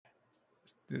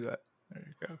Do that. There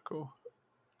you go. Cool.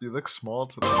 You look small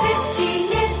today. 50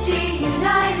 nifty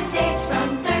United States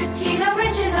from 13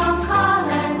 original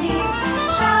colonies.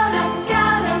 Shout 'em,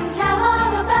 scout 'em, tell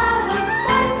all about 'em.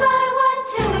 One by one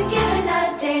till we're given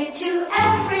a day to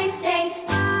every state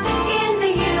in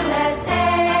the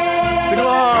USA. Sing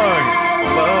along!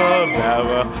 Love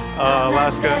Nava,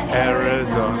 Alaska,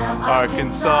 Arizona,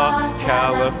 Arkansas,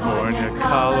 California,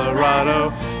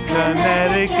 Colorado,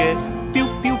 Connecticut, pew,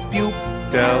 pew, pew,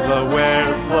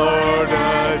 Delaware,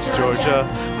 Florida, Georgia,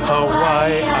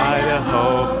 Hawaii,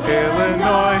 Idaho,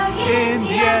 Illinois,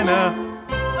 Indiana,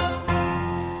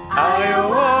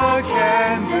 Iowa,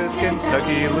 Kansas,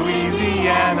 Kentucky,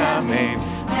 Louisiana, Maine,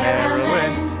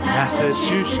 Maryland,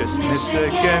 Massachusetts,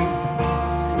 Michigan,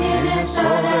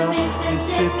 Minnesota,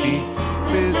 Mississippi,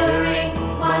 Missouri,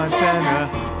 Montana,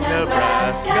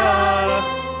 Nebraska,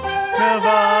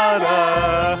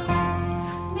 Nevada,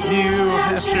 New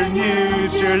Hampshire, New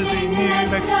Jersey, New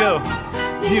Mexico,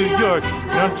 New York,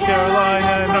 North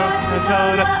Carolina, North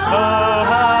Dakota,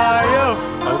 Ohio,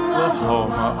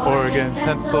 Oklahoma, Oregon,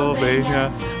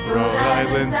 Pennsylvania, Rhode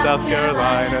Island, South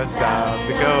Carolina, South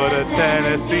Dakota,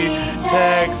 Tennessee,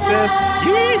 Texas,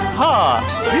 yeehaw,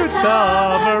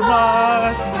 Utah,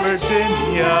 Vermont,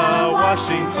 Virginia,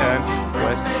 Washington,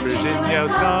 West Virginia,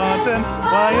 Wisconsin,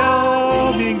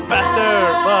 Wyoming,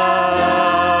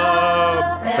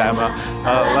 Alabama,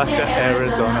 Alaska,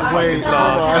 Arizona,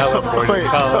 Arkansas, California,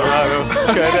 Colorado,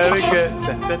 Connecticut,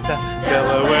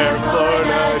 Delaware,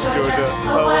 Florida, Georgia,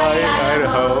 Hawaii,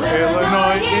 Idaho,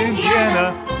 Illinois, Indiana,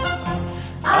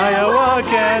 Iowa,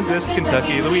 Kansas,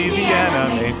 Kentucky, Louisiana,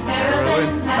 Maine,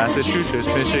 Maryland, Massachusetts,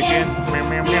 Michigan,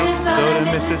 Minnesota,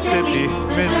 Mississippi,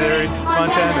 Missouri,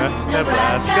 Montana,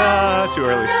 Nebraska, too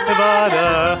early,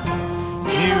 Nevada,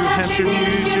 New Hampshire,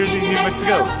 New Jersey, New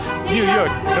Mexico, New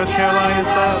York, North Carolina,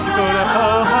 South Dakota,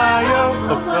 Ohio,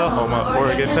 Oklahoma,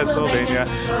 Oregon, Pennsylvania,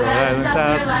 Rhode Island,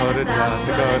 South Dakota, North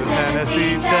Dakota,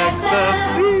 Tennessee, Texas,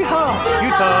 yeehaw,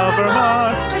 Utah,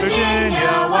 Vermont,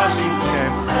 Virginia, Washington,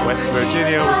 West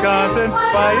Virginia, Wisconsin,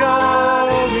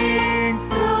 Wyoming.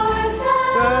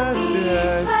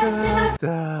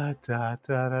 Da, da,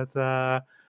 da, da, da.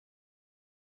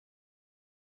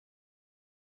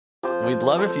 We'd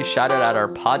love if you shouted out our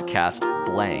podcast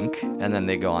blank, and then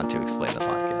they go on to explain the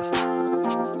podcast.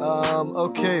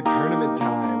 Okay, tournament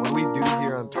time. What do we do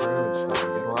here on Tournament Style?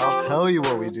 Well, I'll tell you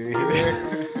what we do here.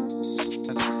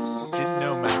 Didn't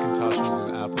know Macintosh was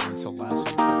an Apple until last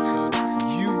week's episode.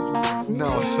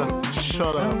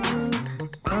 Shut up.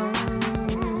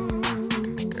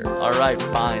 All right,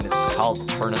 fine. It's called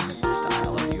Tournament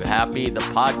Style. Are you happy? The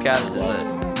podcast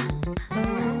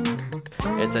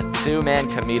it's a two-man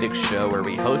comedic show where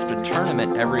we host a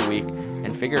tournament every week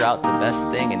and figure out the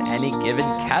best thing in any given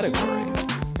category.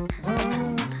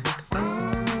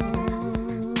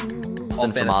 All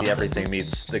fantasy everything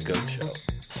meets the GOAT Show,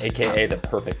 aka the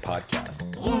perfect podcast.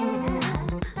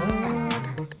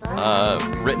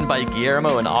 Written by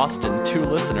Guillermo and Austin, two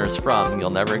listeners from, you'll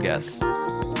never guess,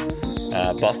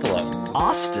 Buffalo.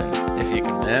 Austin, if you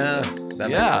can. Yeah, that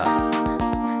makes sense.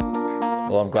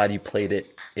 Well, I'm glad you played it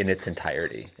in its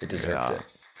entirety. It deserved it.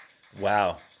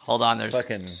 Wow. Hold on,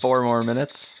 there's 4 more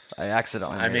minutes. I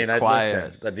accidentally made it quiet. I'd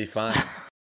listen. That'd be fine.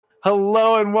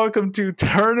 Hello and welcome to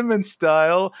Tournament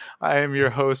Style. I am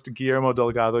your host, Guillermo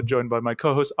Delgado, joined by my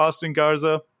co-host, Austin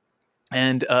Garza.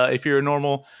 And if you're a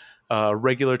normal,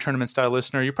 regular Tournament Style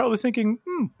listener, you're probably thinking,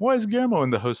 why is Guillermo in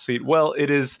the host seat? Well, it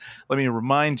is, let me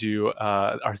remind you,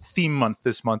 our theme month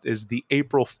this month is the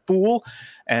April Fool.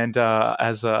 And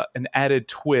as an added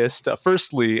twist,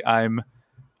 firstly, I'm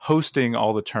hosting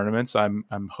all the tournaments. I'm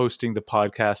hosting the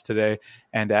podcast today.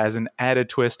 And as an added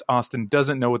twist, Austin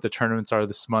doesn't know what the tournaments are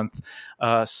this month.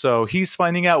 So he's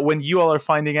finding out when you all are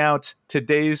finding out.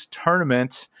 Today's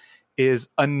tournament is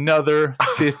another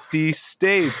 50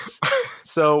 states.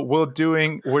 So we're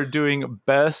doing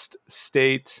best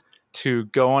state to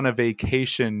go on a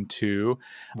vacation to.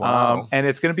 Wow. And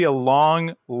it's going to be a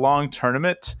long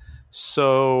tournament.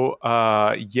 So,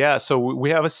 so we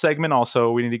have a segment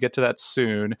also. We need to get to that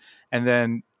soon. And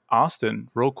then, Austin,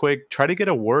 real quick, try to get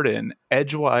a word in,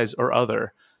 edgewise or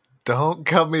other. Don't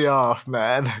cut me off,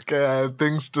 man. Okay, I have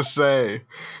things to say.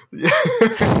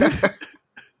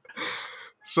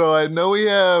 So I know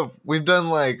we've done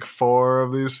like 4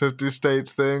 of these 50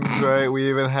 states things, right? We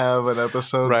even have an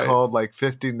episode called like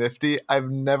 50 Nifty. I've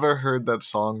never heard that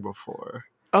song before.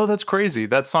 Oh, that's crazy.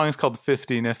 That song is called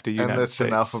 50 Nifty United States. And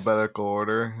it's in alphabetical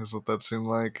order, is what that seemed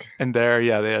like. And they're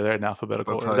in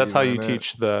alphabetical order. That's how you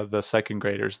teach the second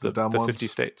graders, the 50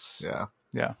 states. Yeah.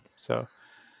 Yeah. So,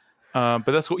 but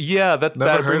that's cool. Yeah, that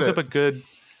brings up a good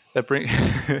That bring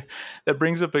that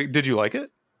brings up. Did you like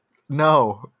it?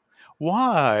 No.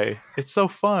 Why? It's so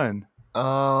fun.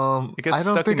 I gets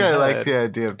don't stuck in think I your like head. the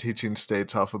idea of teaching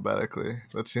states alphabetically.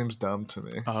 That seems dumb to me.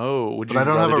 Oh, would But you I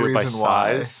don't rather have a do it by reason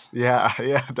why. size? Yeah,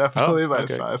 definitely by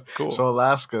okay, size. cool. So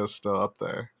Alaska's still up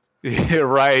there. Yeah,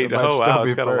 right. It might Oh still wow, be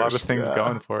it's got a lot of first, things yeah.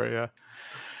 going for it. Yeah.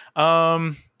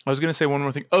 I was gonna say one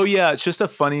more thing. Oh yeah, it's just a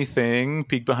funny thing.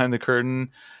 Peek behind the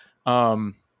curtain.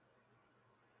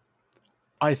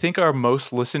 I think our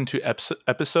most listened to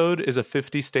episode is a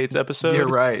 50 states episode. You're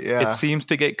right, yeah. It seems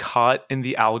to get caught in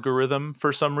the algorithm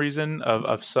for some reason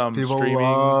of some People streaming.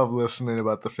 love listening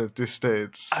about the 50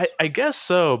 states. I guess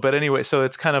so, but anyway, so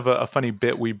it's kind of a funny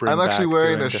bit we bring. I'm actually back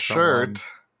wearing doing a different shirt ones.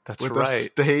 That's with right. a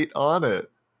state on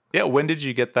it. Yeah, when did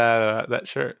you get that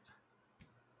shirt?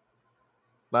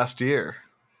 Last year.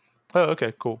 Oh,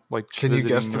 okay, cool. Like, Can you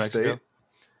visiting guess New the Mexico? state?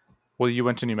 Well, you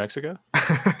went to New Mexico?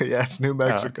 Yeah, it's New Oh, okay,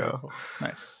 Mexico. cool.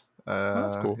 Nice.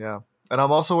 That's cool. Yeah. And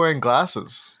I'm also wearing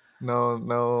glasses. No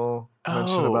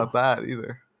mention Oh. about that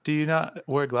either. Do you not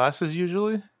wear glasses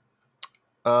usually?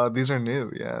 These are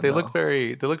new, yeah. They look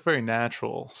very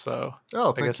natural. So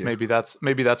Oh, I thank guess you. maybe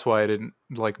that's why I didn't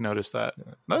like notice that.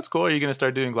 That's cool. Are you gonna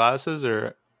start doing glasses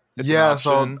or? It's an Yeah,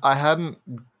 so option? I hadn't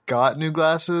got new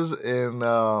glasses in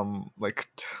like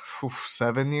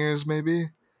 7 years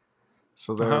maybe.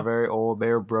 So they were very old.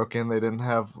 They were broken. They didn't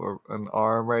have an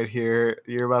arm right here.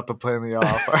 You're about to play me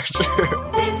off, aren't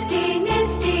you?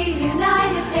 Nifty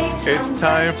United States. It's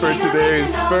time for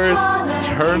today's first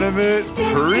tournament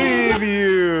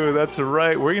preview. That's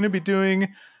right. We're going to be doing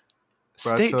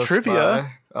Brought state to us trivia.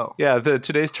 by- Oh, Yeah,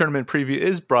 today's tournament preview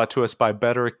is brought to us by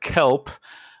Better Kelp.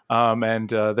 And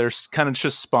they're kind of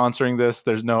just sponsoring this.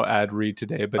 There's no ad read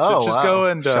today, but just wow. go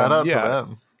and Shout out yeah, to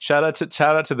them. Shout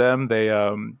out to them. They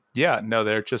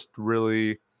they're just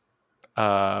really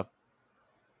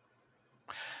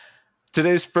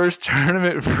today's first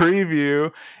tournament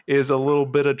preview is a little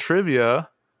bit of trivia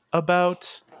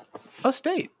about a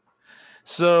state.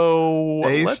 So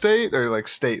State or like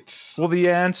states? Well, the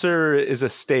answer is a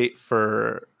state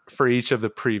for each of the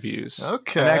previews.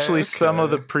 Okay. And actually some of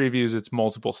the okay. previews it's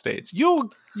multiple states.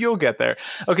 You'll get there.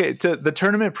 Okay, to the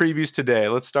tournament previews today.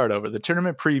 Let's start over. The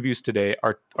tournament previews today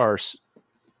are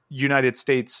United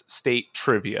States state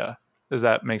trivia. Does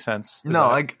that make sense?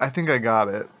 I think I got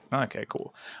it. Okay,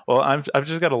 cool. Well, I've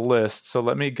just got a list, so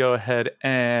let me go ahead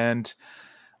and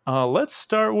let's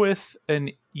start with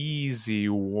an easy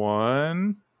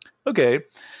one. Okay,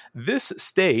 this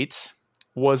state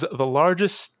was the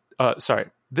largest.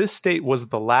 This state was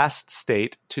the last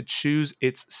state to choose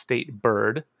its state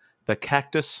bird, the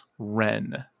cactus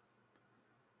wren.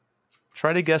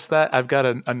 Try to guess that. I've got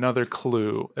another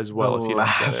clue as well. The if you don't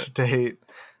get it. last state.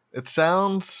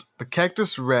 The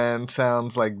cactus wren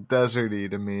sounds like deserty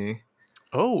to me.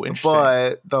 Oh, interesting.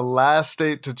 But the last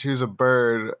state to choose a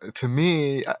bird, to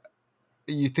me,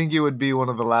 you think it would be one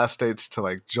of the last states to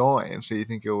like join. So you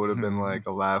think it would have been like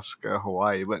Alaska,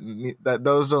 Hawaii, but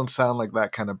those don't sound like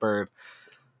that kind of bird.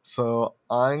 So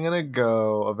I'm gonna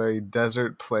go a very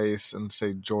desert place and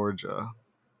say Georgia.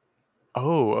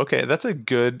 Oh, okay. That's a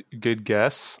good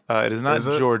guess. It is not Is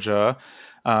it? Georgia.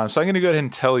 So I'm going to go ahead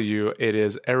and tell you it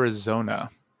is Arizona.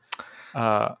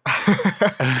 My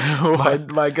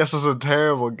guess was a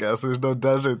terrible guess. There's no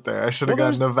desert there. I should have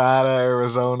Well, gone Nevada,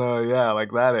 Arizona, yeah,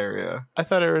 like that area. I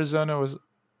thought Arizona was...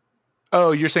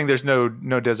 Oh, you're saying there's no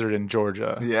desert in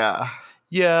Georgia. Yeah.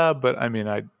 Yeah, but I mean,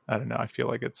 I don't know. I feel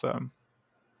like it's...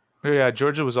 Yeah,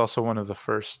 Georgia was also one of the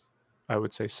first, I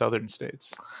would say, southern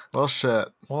states. Well, shit.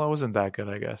 Well, I wasn't that good,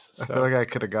 I guess. I So. feel like I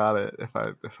could have got it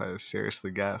if I seriously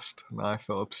guessed. Now I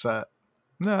feel upset.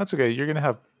 No, that's okay. You're going to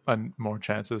have more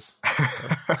chances.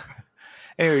 So.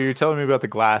 Anyway, you're telling me about the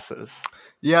glasses.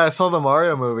 Yeah, I saw the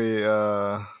Mario movie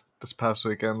this past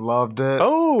weekend. Loved it.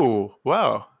 Oh,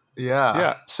 wow. Yeah.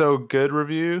 Yeah. So good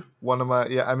review. One of my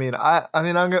I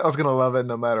was gonna love it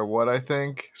no matter what I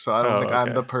think. So I don't think I'm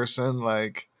okay. the person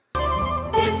like.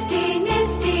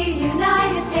 Nifty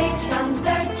United States from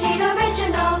 13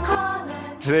 original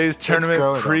colonies. Today's tournament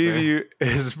growing up, preview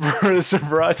is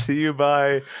brought to you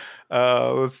by,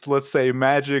 let's say,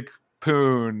 Magic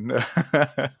Poon.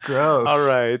 Gross. All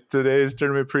right. Today's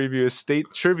tournament preview is state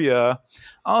trivia.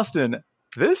 Austin,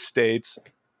 this state's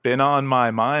been on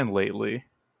my mind lately.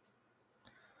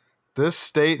 This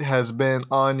state has been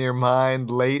on your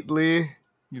mind lately.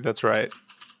 That's right.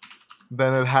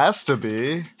 Then it has to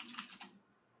be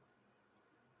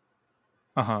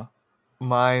Uh-huh.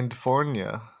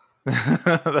 Mindfornia.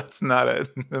 That's not it.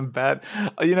 Bad.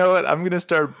 You know what? I'm going to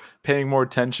start paying more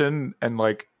attention and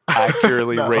like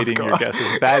accurately No, rating come your on.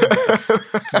 guesses. Bad guess.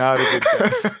 Not a good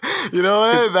guess. You know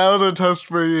what? That was a test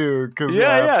for you. Because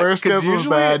first guess was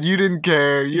bad. You didn't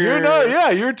care. You're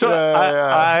I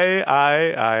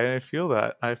feel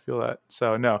that. I feel that.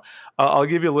 So no, I'll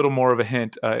give you a little more of a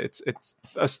hint. It's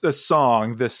a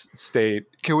song. This state.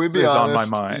 Can we be honest? On my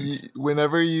mind.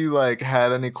 Whenever you like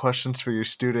had any questions for your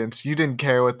students, you didn't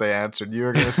care what they answered. You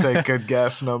were going to say good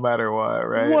guess no matter what,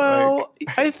 right? Well,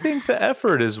 I think the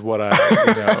effort is what I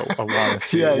want to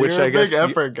see. Yeah, which you're I guess big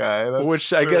effort guy. That's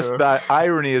true. I guess the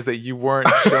irony is that you weren't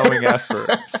showing effort.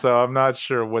 So I'm not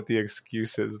sure what the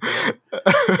excuse is there.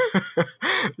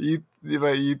 you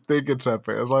think it's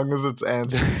effort as long as it's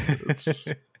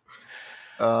answered.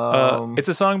 It's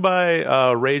a song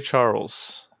by Ray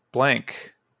Charles.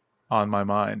 Blank on my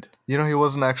mind. He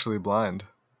wasn't actually blind.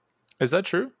 Is that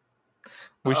true?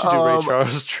 We should do Ray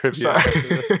Charles trivia. Sorry.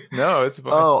 No, it's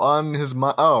fine. Oh, on his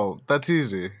mind. Oh, that's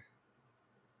easy.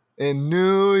 In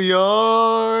New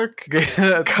York, that's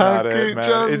concrete not it,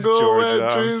 jungle, it's Georgia. wet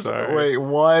I'm dreams. sorry. Wait,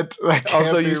 what?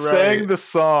 Also, you sang the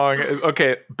song.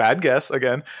 Okay, bad guess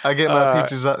again. I get my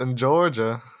peaches out in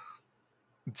Georgia.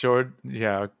 George,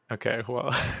 yeah, okay, well.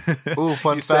 Ooh,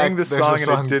 fun you fact, sang the song there's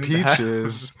a and song it didn't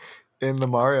Peaches in the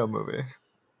Mario movie.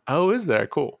 Oh, is there?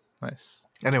 Cool. Nice.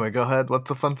 Anyway, go ahead. What's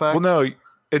the fun fact? Well, no,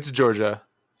 it's Georgia.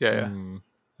 Yeah.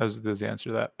 That's the answer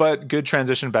to that. But good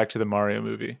transition back to the Mario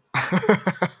movie. I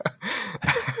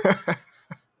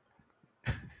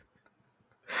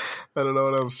don't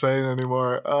know what I'm saying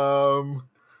anymore.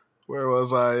 Where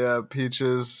was I? Yeah,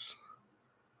 Peaches.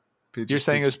 You're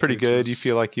saying it was pretty good. You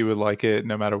feel like you would like it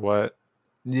no matter what.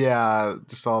 Yeah,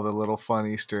 just all the little fun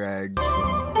Easter eggs.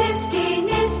 50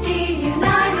 Nifty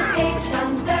United States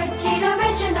from 13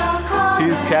 original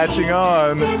colonies. He's catching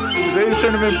on. Today's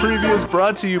tournament preview is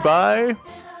brought to you by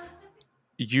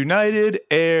United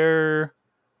Air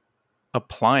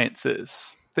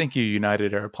Appliances. Thank you,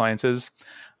 United Air Appliances.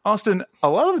 Austin, a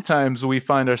lot of the times we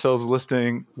find ourselves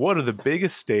listing what are the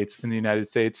biggest states in the United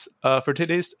States. For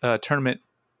today's tournament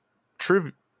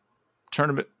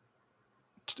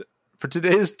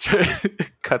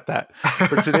cut that.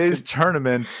 For today's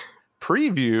tournament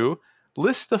preview,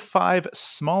 list the 5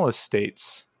 smallest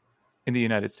states in the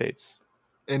United States.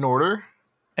 In order?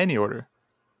 Any order.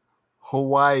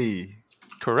 Hawaii.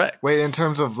 Correct. Wait, in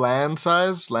terms of land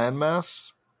size, land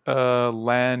mass?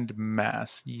 Land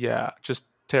mass. Yeah, just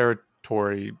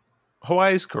territory.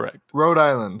 Hawaii's correct. Rhode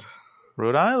Island.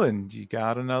 Rhode Island. You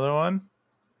got another one?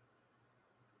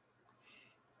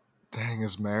 Dang,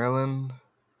 is Maryland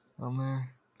on there?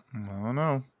 I don't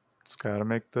know. It's got to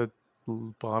make the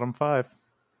bottom 5.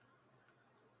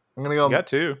 I'm going to go... You got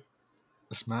 2.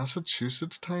 Is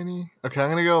Massachusetts tiny? Okay, I'm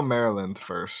going to go Maryland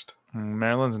first.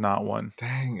 Maryland's not one.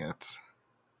 Dang it.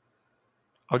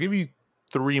 I'll give you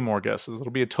 3 more guesses.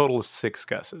 It'll be a total of 6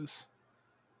 guesses.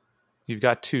 You've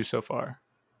got 2 so far.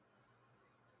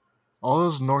 All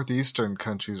those northeastern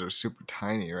countries are super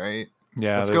tiny, right?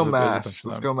 Yeah, let's go Mass.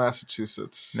 Let's go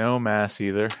Massachusetts. No Mass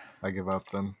either. I give up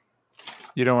then.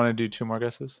 You don't want to do 2 more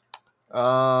guesses?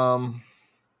 Vermont.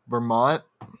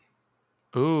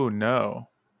 Ooh, no.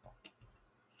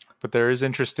 But there is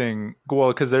interesting. Well,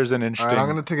 because there's an interesting. All right,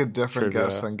 I'm going to take a different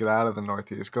guess then. Get out of the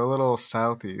Northeast. Go a little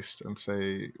southeast and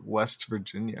say West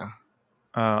Virginia.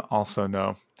 Also,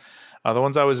 no. The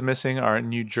ones I was missing are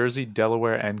New Jersey,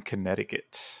 Delaware, and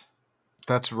Connecticut.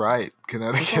 That's right.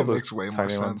 Connecticut makes way more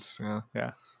sense.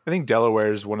 Yeah. I think Delaware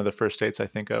is one of the first states I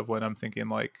think of when I'm thinking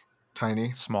like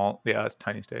tiny, small. Yeah, it's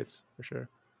tiny states for sure.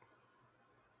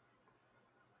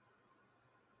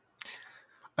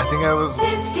 I think I was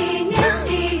 50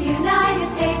 Nifty United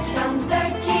States from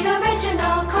 13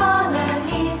 original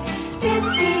colonies.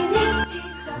 50 Nifty.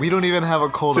 We don't even have a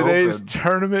cold Today's open.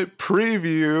 Tournament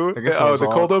preview. The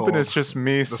cold open is just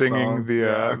me singing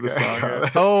the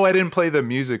song. Oh, I didn't play the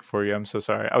music for you. I'm so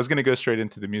sorry. I was going to go straight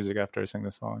into the music after I sang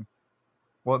the song.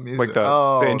 What music? Like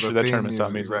the intro, the tournament music,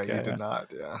 style music. Right, yeah, you did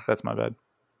not. Yeah, that's my bad.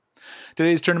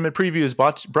 Today's tournament preview is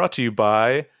brought to you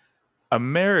by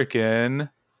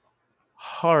American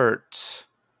Heart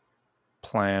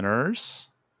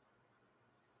Planners.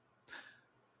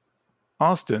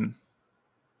 Austin,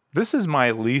 this is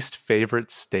my least favorite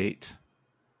state.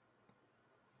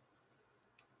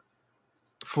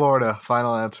 Florida.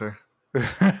 Final answer.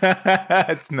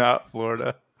 It's not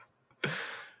Florida.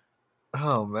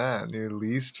 Oh man, your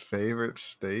least favorite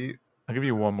state? I'll give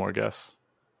you one more guess.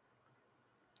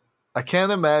 I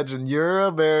can't imagine. You're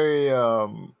a very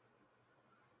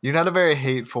you're not a very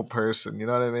hateful person. You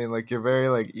know what I mean? Like you're very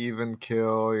like even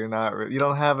kill. You're not. You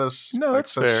don't have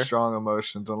such fair. strong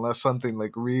emotions unless something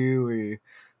like really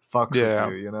fucks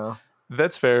with you. You know.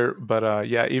 That's fair, but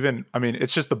yeah,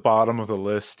 it's just the bottom of the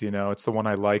list, it's the one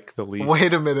I like the least.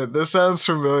 Wait a minute, this sounds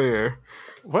familiar.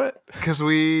 What? Because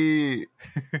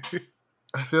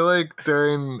I feel like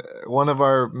during one of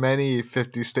our many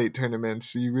 50 state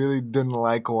tournaments, you really didn't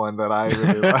like one that I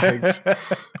really liked.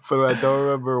 But I don't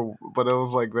remember, but it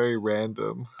was like very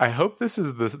random. I hope this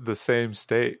is the same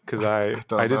state because I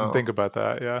didn't think about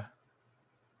that. Yeah.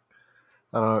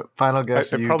 I don't know. Final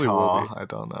guess, it Utah. probably will be. I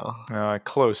don't know.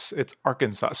 Close. It's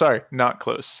Arkansas. Sorry, not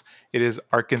close. It is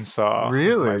Arkansas.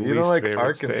 Really? You don't like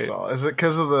Arkansas? State. Is it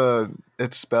because of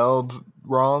it's spelled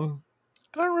wrong?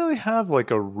 I don't really have like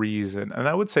a reason, and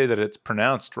I would say that it's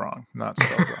pronounced wrong, not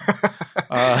spelled wrong.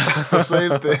 It's the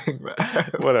same thing, man.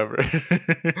 Whatever.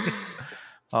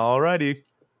 Alrighty.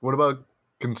 What about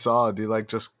Kansas? Do you like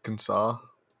just Kansas?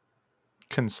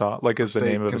 Kansas, like is the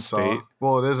name of a state?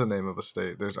 Well, it is a name of a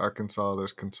state. There's Arkansas.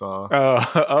 There's Kansas.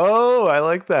 Oh, I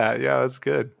like that. Yeah, that's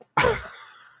good.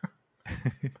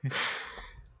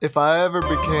 If I ever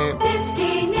became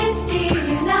 50 Nifty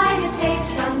United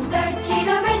States from 13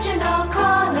 original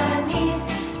colonies.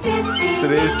 50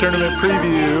 today's tournament Nifty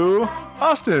preview. stars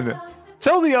Austin,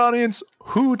 tell the audience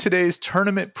who today's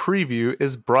tournament preview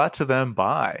is brought to them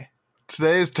by.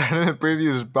 Today's tournament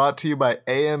preview is brought to you by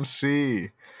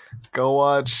AMC. Go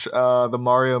watch the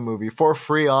Mario movie for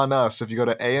free on us. If you go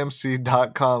to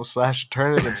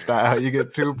amc.com/tournament style, you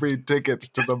get 2 free tickets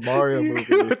to the Mario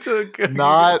movie.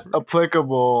 Not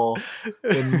applicable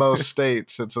in most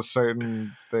states. It's a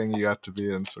certain thing you have to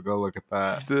be in, so go look at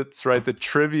that. That's right. The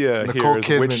trivia Nicole here is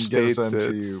Kidman which gives states them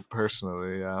to it's... you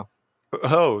personally, yeah.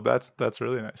 Oh, that's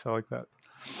really nice. I like that.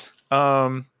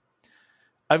 I've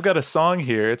got a song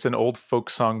here. It's an old folk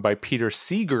song by Peter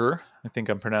Seeger. I think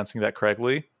I'm pronouncing that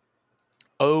correctly.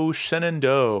 Oh,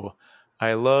 Shenandoah,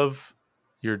 I love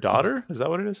your daughter. Is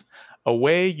that what it is?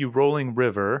 Away, you rolling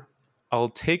river. I'll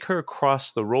take her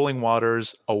across the rolling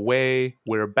waters. Away,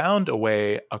 we're bound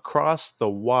away across the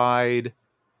wide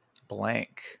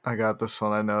blank. I got this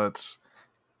one. I know it's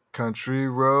Country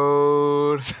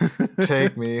Road,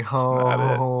 take me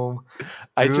home.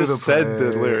 I just said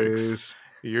the lyrics.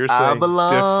 You're saying different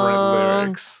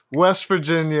lyrics. West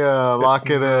Virginia, lock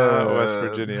it in. West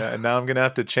Virginia, and now I'm gonna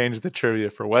have to change the trivia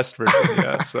for West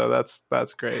Virginia. So that's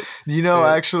great.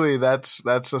 Actually, that's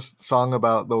a song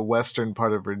about the western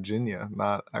part of Virginia,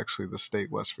 not actually the state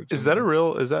West Virginia. Is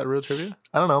that real trivia?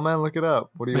 I don't know, man. Look it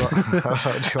up. What do you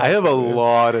want? I have a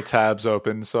lot of tabs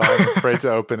open, so I'm afraid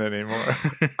to open it anymore.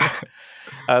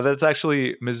 That's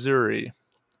actually Missouri.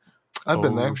 I've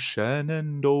been there.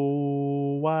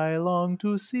 Shenandoah, I long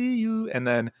to see you, and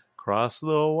then cross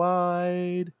the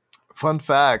wide. Fun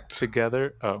fact.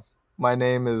 Together. Oh, my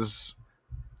name is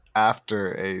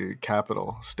after a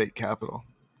state capital.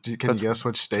 Can you guess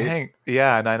which state? Dang.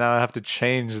 Yeah, and I now have to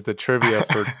change the trivia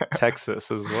for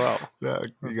Texas as well. Yeah,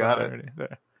 you got it.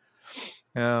 There.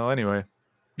 Anyway,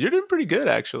 you're doing pretty good,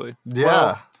 actually.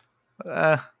 Yeah.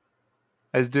 Well,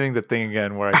 I was doing the thing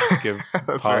again where I just give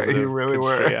That's positive. Right, you really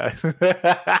were. Yeah.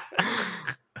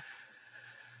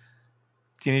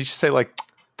 Can you just say like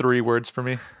 3 words for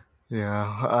me?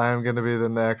 Yeah, I'm gonna be the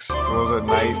next. Was it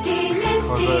Knight? 50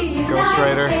 Was Nifty it Ghost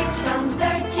Rider? United States from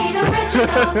 13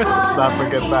 original Let's not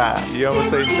forget colonies. that. You almost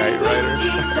say Knight Rider.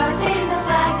 50 stars in the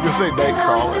flag. You say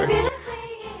Nightcrawler.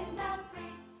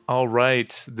 All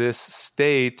right, this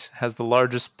state has the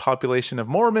largest population of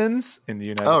Mormons in the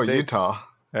United States. Utah.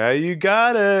 Yeah, you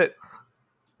got it.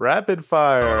 Rapid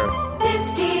fire.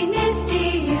 50 Nifty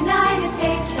United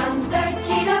States from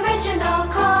 13 original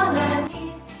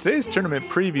colonies. Today's tournament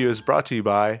preview is brought to you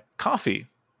by coffee.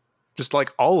 Just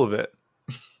like all of it.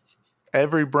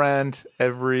 Every brand,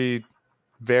 every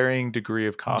varying degree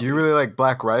of coffee. You really like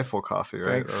Black Rifle coffee,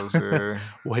 right? Thanks. Those are...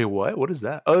 Wait, what? What is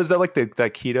that? Oh, is that like that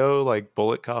keto, like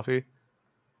bullet coffee?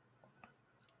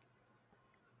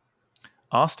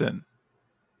 Austin,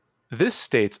 this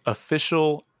state's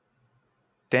official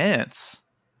dance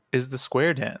is the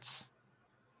square dance.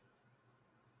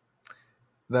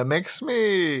 That makes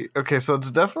me... Okay, so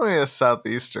it's definitely a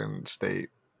southeastern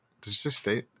state. Did you say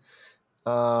state?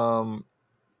 I'm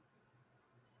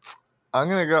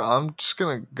just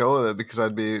gonna go with it because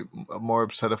I'd be more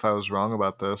upset if I was wrong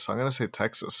about this. I'm gonna say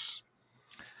Texas.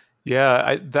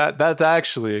 Yeah, that's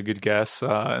actually a good guess.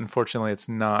 Unfortunately, it's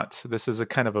not. This is a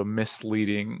kind of a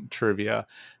misleading trivia.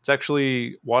 It's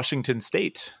actually Washington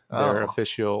State. Their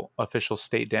official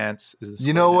state dance is the square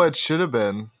You know what dance. should have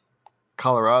been?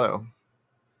 Colorado.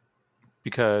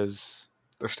 Because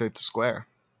their state's a square.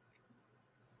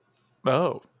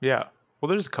 Oh, yeah. Well,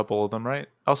 there's a couple of them, right?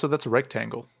 Also, that's a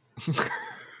rectangle.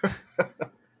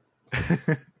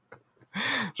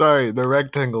 Sorry, the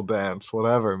rectangle dance.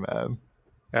 Whatever, man.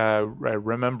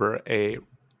 Remember, a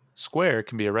square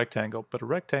can be a rectangle, but a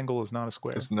rectangle is not a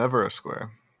square. It's never a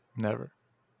square. Never.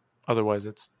 Otherwise,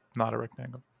 it's not a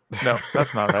rectangle. No,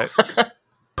 that's not right.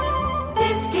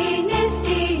 50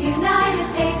 nifty United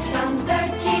States from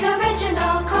 13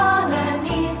 original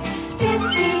colonies.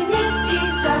 50 nifty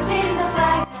stars in the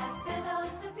flag that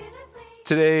billows so beautifully.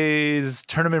 Today's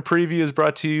tournament preview is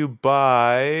brought to you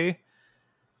by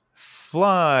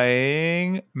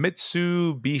Flying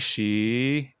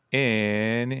Mitsubishi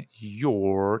in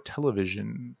your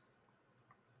television.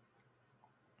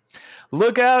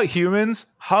 Look out, humans.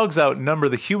 Hogs outnumber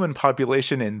the human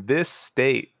population in this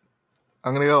state.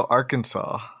 I'm going to go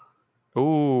Arkansas.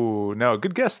 Ooh, no.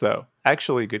 Good guess, though.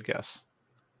 Actually, good guess.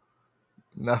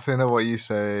 Nothing of what you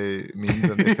say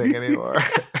means anything anymore.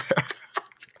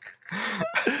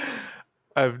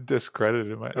 I've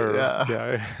discredited my...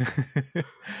 Yeah.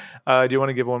 Do you want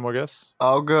to give one more guess?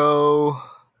 I'll go...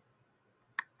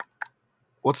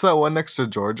 What's that one next to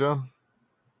Georgia?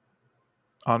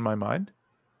 On my mind?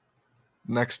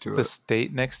 Next to The it.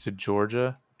 state next to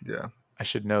Georgia? Yeah. I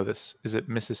should know this. Is it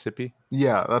Mississippi?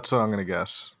 Yeah, that's what I'm going to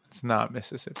guess. It's not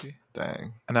Mississippi.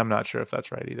 Dang. And I'm not sure if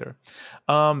that's right either.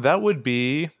 That would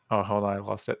be... Oh, hold on. I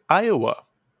lost it. Iowa.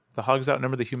 The hogs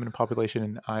outnumber the human population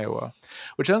in Iowa.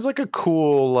 Which sounds like a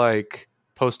cool, like,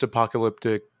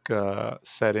 post-apocalyptic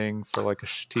setting for, like, a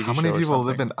TV show. How many people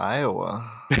live in Iowa?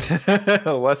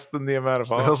 Less than the amount of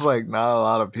hogs. Feels like not a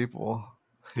lot of people.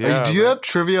 Yeah, do you have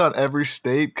trivia on every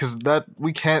state? Because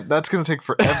we can't. That's going to take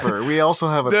forever. We also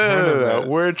have a tournament. No.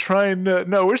 We're trying to.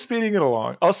 No, we're speeding it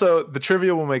along. Also, the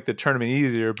trivia will make the tournament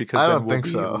easier because then we'll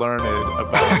be learned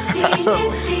about.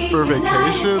 For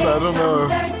vacation, I don't know.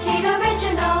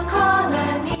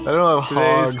 I don't know if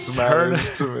hogs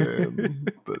matters to me.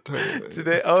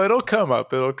 Today, it'll come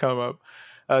up. It'll come up.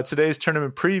 Today's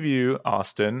tournament preview,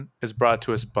 Austin, is brought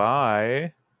to us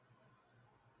by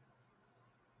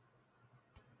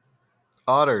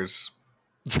Otters.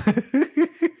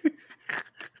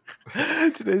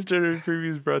 Today's tournament preview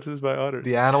is brought to us by Otters.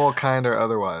 The animal kind or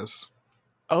otherwise.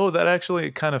 Oh, that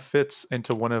actually kind of fits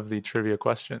into one of the trivia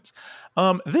questions.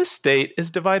 This state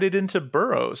is divided into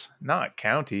boroughs, not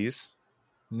counties.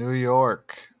 New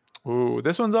York. Ooh,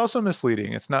 this one's also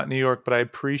misleading. It's not New York, but I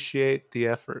appreciate the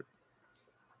effort.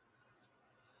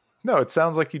 No, it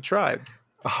sounds like you tried.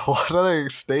 What other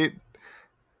state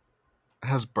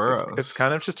has boroughs? It's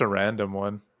kind of just a random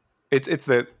one. It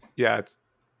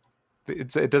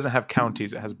doesn't have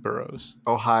counties. It has boroughs.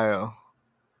 Ohio.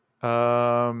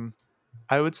 I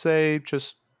would say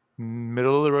just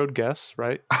middle of the road guess,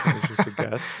 right? It's just a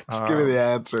guess. Just give me the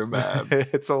answer, man.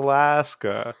 It's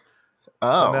Alaska.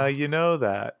 Oh, so now you know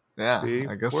that. Yeah, See?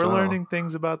 I guess we're so. learning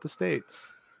things about the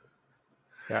states.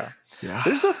 Yeah. Yeah.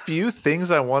 There's a few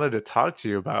things I wanted to talk to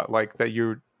you about, like that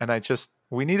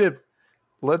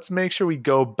let's make sure we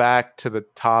go back to the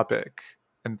topic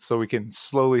and so we can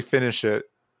slowly finish it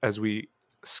as we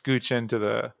scooch into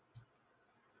the...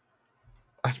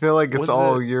 I feel like it's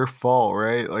all your fault,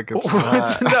 right? Like it's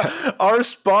not... Our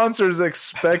sponsors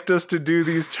expect us to do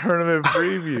these tournament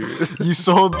previews. You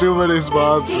sold too many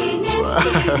sponsors.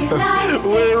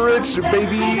 We're rich,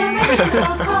 baby.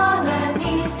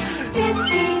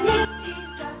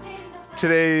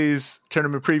 Today's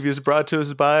tournament preview is brought to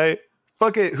us by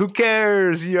Fuck It, who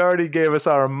cares? You already gave us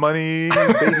our money,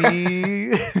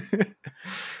 baby.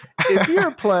 If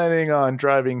you're planning on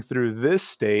driving through this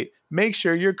state, make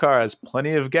sure your car has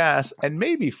plenty of gas and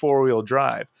maybe four-wheel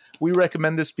drive. We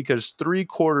recommend this because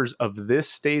 3/4 of this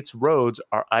state's roads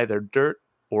are either dirt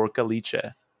or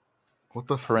caliche. What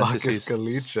the fuck is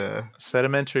caliche?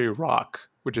 Sedimentary rock,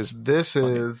 which is This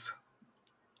funny. is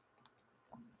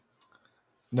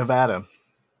Nevada.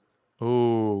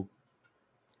 Ooh.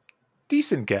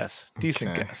 Decent guess.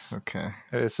 Guess. Okay.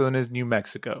 So then is New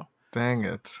Mexico. Dang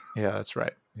it. Yeah, that's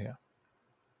right. Yeah.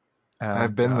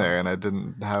 I've been there and I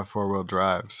didn't have four-wheel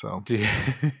drive, so.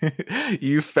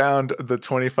 You found the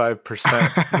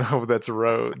 25% that's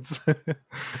roads.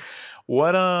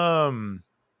 What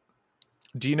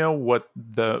do you know what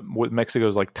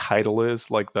Mexico's like title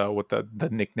is? Like what the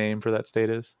nickname for that state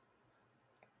is?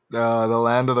 The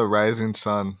land of the rising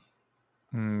sun.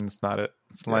 It's not it.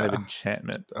 It's the land of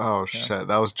enchantment. Oh shit.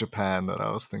 That was Japan that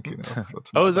I was thinking of.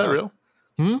 That's is that real?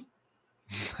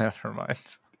 Never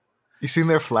mind. You seen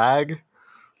their flag?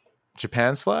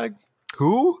 Japan's flag?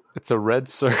 Who? It's a red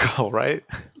circle, right?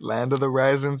 Land of the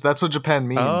Risings. That's what Japan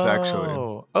means, actually.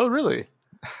 Oh, really?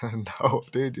 No,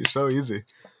 dude, you're so easy.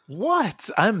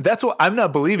 What? I'm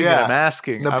not believing it. I'm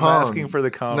asking. Nippon. I'm asking for the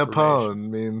confirmation.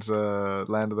 Nippon means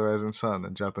land of the rising sun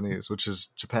in Japanese, which is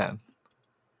Japan.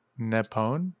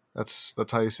 Nippon? That's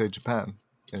how you say Japan.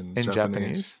 in In Japanese.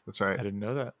 Japanese? That's right. I didn't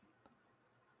know that.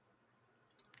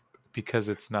 Because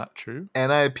it's not true?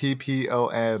 Nippon. Look it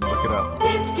up.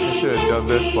 50 I should have done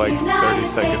this like 30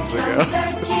 seconds ago.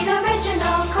 13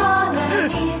 original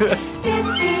colonies. 50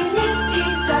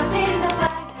 nifty stars in the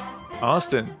flag.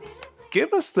 Austin,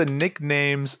 give us the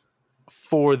nicknames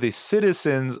for the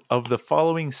citizens of the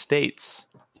following states: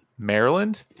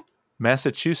 Maryland,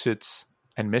 Massachusetts,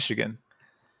 and Michigan.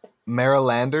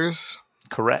 Marylanders.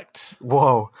 Correct.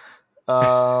 Whoa.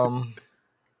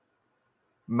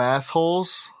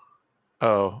 Massholes.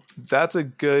 Oh, that's a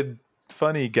good,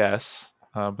 funny guess,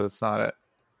 but it's not it.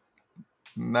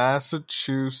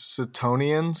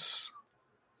 Massachusettsonians.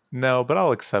 No, but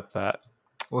I'll accept that.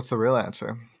 What's the real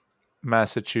answer?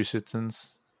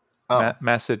 Massachusettsans. Oh,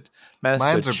 Mine's are better.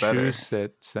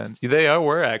 Massachusettsans. They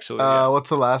were actually. What's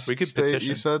the last We could state petition.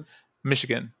 you said?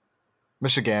 Michigan.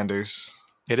 Michiganders.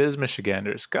 It is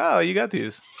Michiganders. God, you got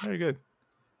these. Very good.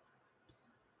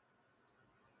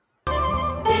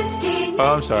 50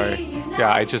 Oh, I'm sorry.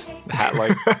 Yeah, I just had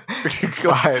like. It's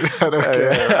fine. I don't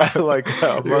care. I like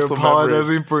You're muscle memory.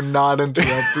 apologizing for not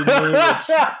interrupting me.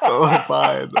 It's totally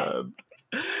fine, man.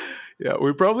 Yeah,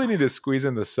 we probably need to squeeze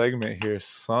in the segment here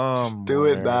somewhere. Just do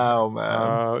it now,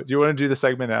 man. Do you want to do the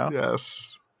segment now?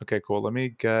 Yes. Okay, cool. Let me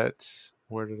get.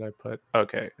 Where did I put?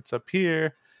 Okay, it's up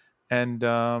here, and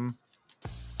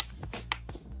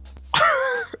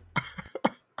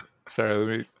sorry, let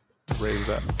me raise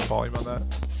that volume on that.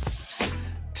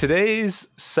 Today's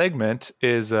segment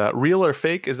is real or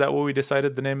fake. Is that what we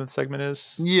decided the name of the segment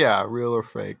is? Yeah, real or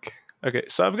fake. Okay,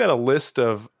 so I've got a list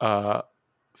of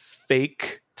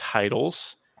fake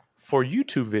titles for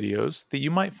YouTube videos that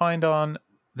you might find on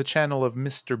the channel of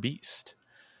Mr. Beast.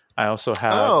 I also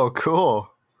have... Oh, cool.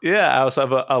 Yeah, I also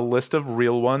have a list of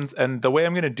real ones. And the way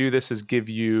I'm going to do this is give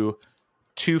you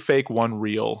 2 fake, 1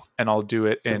 real, and I'll do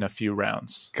it in a few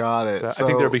rounds. Got it. So So I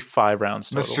think there'll be 5 rounds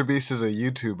total. Mr. Beast is a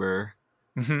YouTuber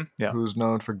Yeah. who's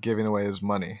known for giving away his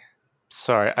money.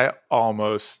 Sorry, I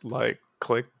almost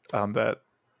clicked on that.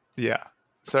 Yeah.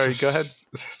 Sorry, go ahead.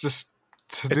 Just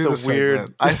to It's do a the weird-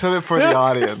 segment. I said it for the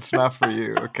audience, not for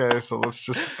you. Okay, so let's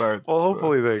just start. Well,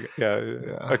 hopefully they...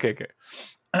 Yeah. Okay.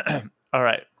 All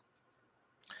right.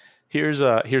 Here's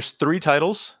 3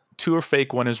 titles. 2 are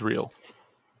fake, 1 is real.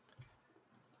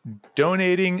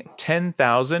 Donating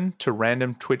 10,000 to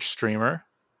random Twitch streamer.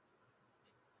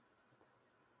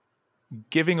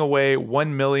 Giving away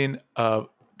 1 million of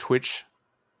Twitch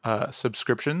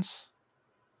subscriptions.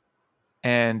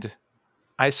 And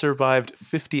I survived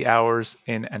 50 hours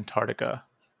in Antarctica.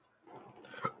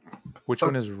 Which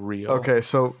one is real? Okay,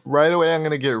 so right away I'm going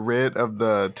to get rid of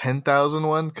the 10,000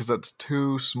 one because that's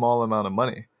too small amount of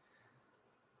money.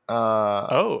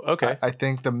 Okay. I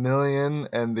think the million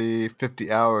and the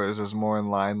 50 hours is more in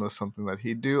line with something that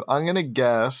he'd do. I'm going to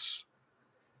guess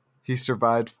he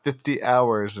survived 50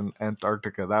 hours in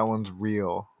Antarctica. That one's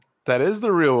real. That is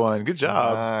the real one. Good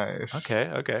job. Nice.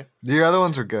 Okay. The other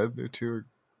ones are good. They're two.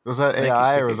 Was that Thank you,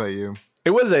 AI thank or was you. that you?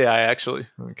 It was AI, actually.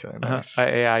 Okay, nice. I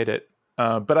AI'd it.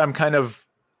 But I'm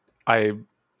I'm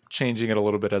changing it a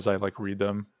little bit as I read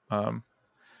them.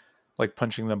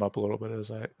 Punching them up a little bit as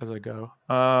I go.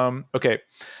 Okay.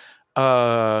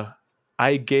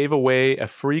 I gave away a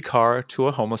free car to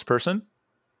a homeless person.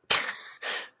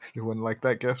 You wouldn't like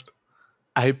that gift?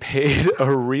 I paid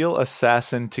a real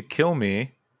assassin to kill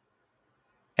me.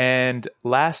 And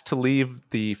last to leave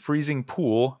the freezing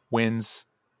pool wins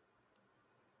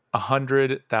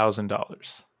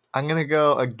 $100,000. I'm gonna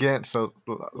go again. So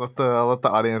let the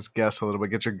audience guess a little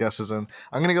bit. Get your guesses in.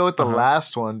 I'm gonna go with the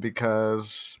last one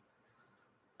because,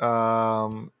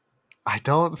 I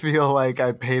don't feel like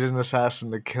I paid an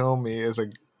assassin to kill me is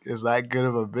that good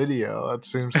of a video. That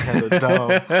seems kind of dumb.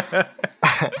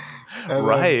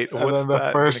 Right. What's the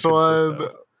first one?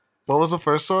 What was the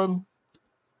first one?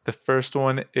 The first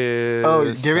one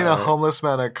is giving a homeless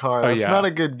man a car. That's not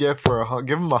a good gift for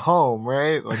give him a home,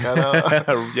 right? I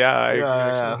don't.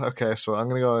 Yeah. Okay, so I'm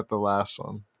gonna go with the last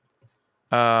one.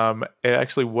 It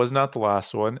actually was not the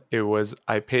last one. It was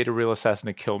I paid a real assassin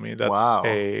to kill me. That's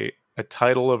a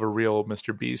title of a real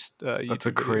Mr. Beast. That's a YouTube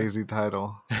video. crazy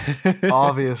title.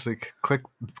 Obviously,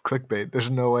 clickbait.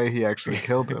 There's no way he actually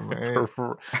killed him, right?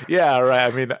 Yeah,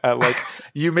 right. I mean,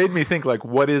 you made me think.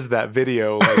 What is that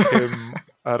video? Him.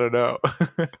 I don't know.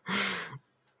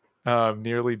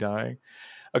 Nearly dying.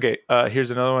 Okay,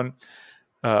 here's another one.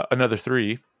 Another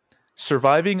 3.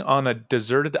 Surviving on a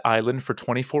deserted island for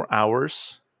 24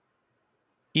 hours.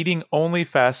 Eating only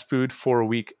fast food for a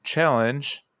week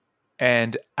challenge.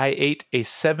 And I ate a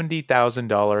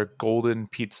 $70,000 golden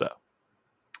pizza.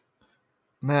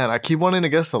 Man, I keep wanting to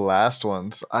guess the last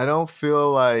ones. I don't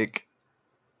feel like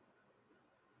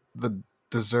the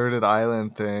deserted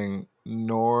island thing,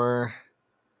 nor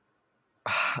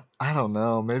I don't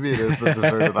know. Maybe it is the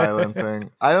deserted island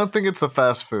thing. I don't think it's the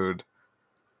fast food.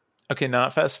 Okay,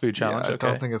 not fast food challenge. Yeah, I okay.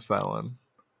 don't think it's that one.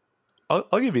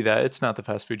 I'll give you that. It's not the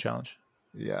fast food challenge.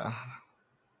 Yeah.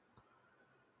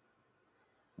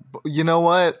 But you know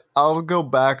what? I'll go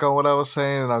back on what I was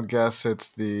saying, and I'll guess it's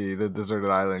the deserted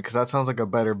island, because that sounds like a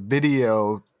better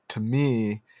video to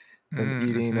me than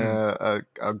eating a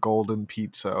golden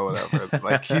pizza or whatever.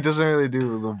 Like, he doesn't really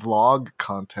do the vlog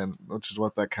content, which is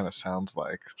what that kind of sounds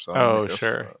like. So oh,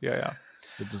 sure. Yeah.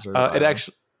 The deserted island.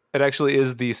 It actually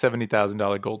is the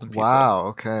 $70,000 golden pizza. Wow.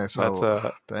 Okay. So that's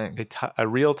a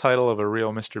real title of a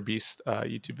real Mr. Beast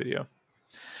YouTube video.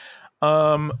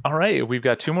 All right, we've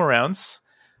got 2 more rounds.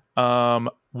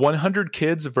 100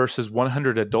 kids versus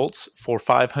 100 adults for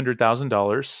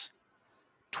 $500,000.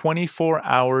 24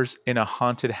 hours in a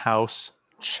haunted house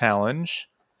challenge.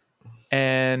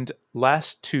 And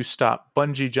last to stop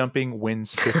bungee jumping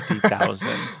wins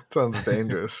 $50,000. Sounds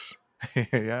dangerous.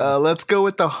 Yeah. Let's go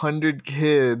with the 100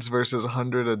 kids versus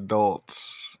 100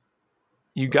 adults.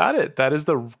 You got it. That is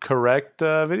the correct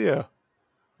video.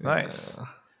 Nice. Yeah.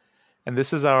 And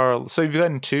this is so you've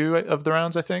gotten 2 of the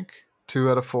rounds, I think. 2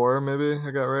 out of 4, maybe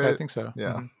I got right. I think so.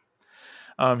 Yeah.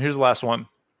 Mm-hmm. Here's the last one.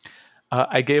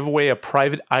 I gave away a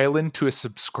private island to a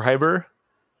subscriber.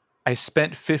 I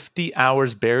spent 50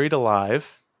 hours buried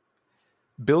alive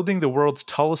building the world's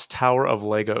tallest tower of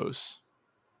Legos.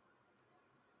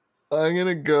 I'm going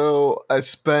to go, I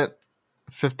spent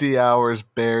 50 hours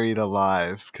buried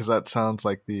alive, because that sounds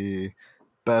like the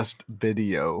best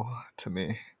video to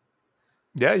me.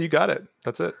 Yeah, you got it.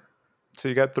 That's it. So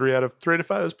you got 3 out of 5.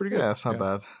 That's pretty good. Yeah, it's not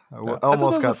bad. I I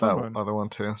almost got that that other one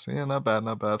too. So yeah, not bad.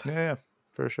 Yeah,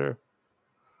 for sure.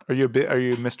 Are you a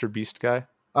Mr. Beast guy?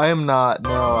 I am not.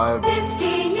 No,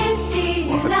 50 Nifty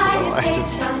United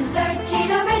States from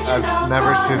 13 original I've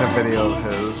never seen a video of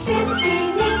colonies. his.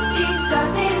 50 Nifty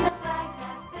stars in the flag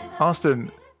that belongs.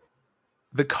 Austin,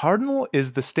 the cardinal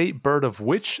is the state bird of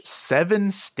which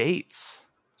 7 states?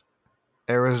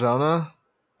 Arizona,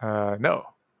 No.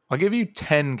 I'll give you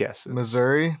 10 guesses.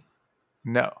 Missouri,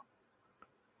 No.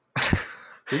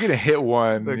 You're going to hit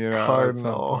one. the at some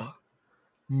Cardinal, point.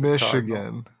 Michigan,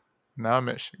 Cardinal. Not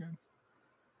Michigan.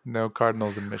 No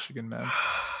Cardinals in Michigan, man.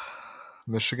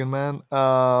 Michigan man.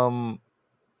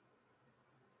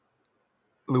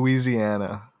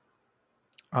 Louisiana,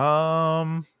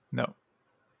 No.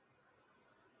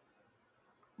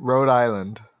 Rhode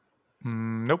Island,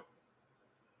 Nope.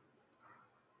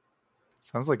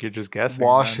 Sounds like you're just guessing.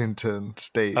 Washington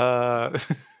State, Man.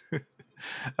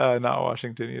 Not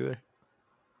Washington either.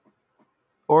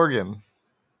 Oregon,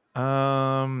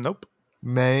 Nope.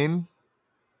 Maine,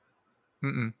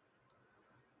 Mm-mm.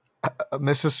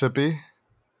 Mississippi,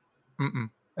 Mm-mm.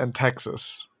 and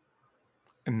Texas.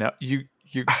 No, you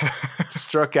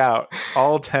struck out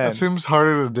all 10. That seems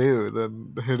harder to do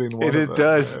than hitting one. It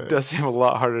does seem a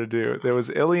lot harder to do. There was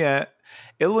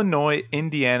Illinois,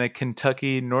 Indiana,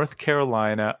 Kentucky, North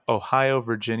Carolina, Ohio,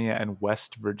 Virginia, and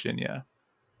West Virginia.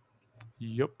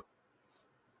 Yup.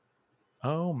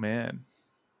 Oh, man.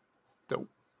 Dope.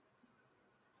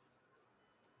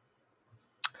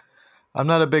 I'm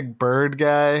not a big bird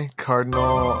guy.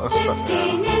 Cardinal,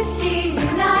 50 Nifty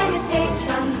United States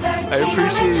from 13 I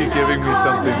appreciate you giving me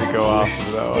something to go off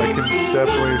colonies. of, though. I can 50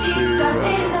 definitely Nifty see stars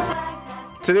that. in the flag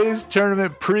that Today's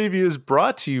tournament preview is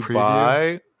brought to you Preview?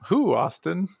 by who,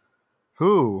 Austin?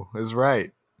 Who is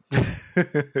right?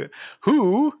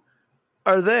 Who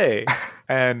are they?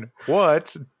 And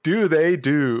what do they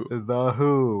do? The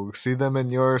Who. See them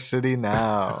in your city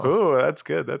now. Oh, that's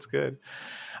good. That's good.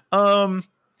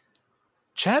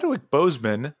 Chadwick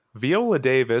Boseman, Viola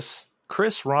Davis,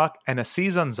 Chris Rock, and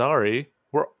Aziz Ansari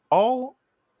were all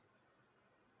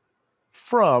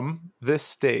from this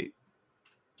state.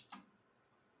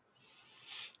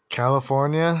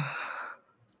 California.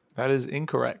 That is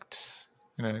incorrect.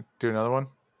 You gonna do another one?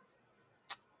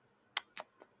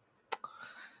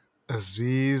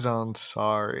 Aziz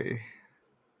Ansari.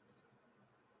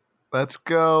 Let's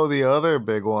go the other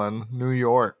big one. New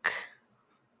York.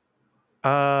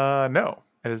 No,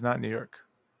 it is not New York.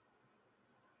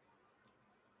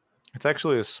 It's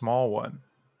actually a small one.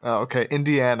 Oh, okay.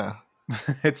 Indiana.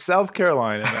 It's South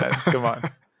Carolina, man. Come on.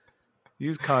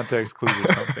 Use context clues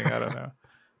or something. I don't know.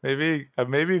 Maybe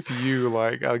if you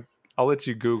like, I'll let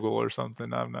you Google or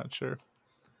something. I'm not sure.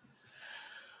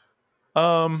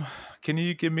 Can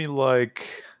you give me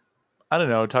like, I don't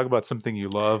know, talk about something you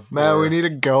love? Man, or- we need to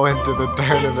go into the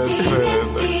tournament 50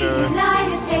 soon. Nifty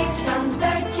United States from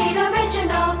 13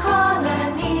 original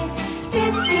colonies.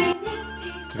 50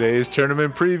 Nifty Today's Today's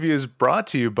tournament preview is brought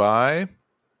to you by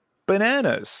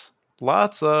bananas.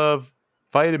 Lots of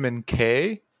vitamin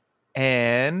K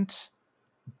and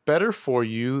better for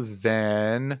you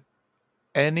than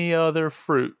any other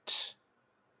fruit.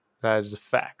 That is a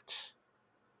fact.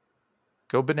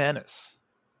 Go bananas.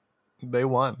 They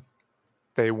won.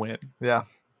 They win. Yeah.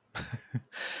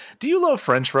 Do you love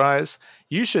French fries?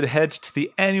 You should head to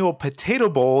the annual Potato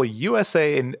Bowl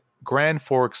USA in Grand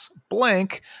Forks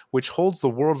Blank, which holds the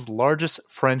world's largest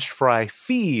French fry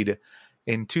feed.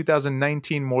 In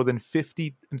 2019, more than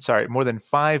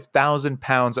 5,000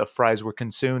 pounds of fries were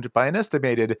consumed by an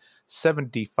estimated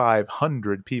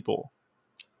 7,500 people.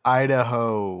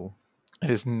 Idaho. It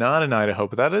is not in Idaho,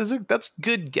 but that's a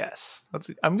good guess.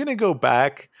 I'm gonna go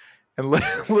back and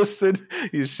listen.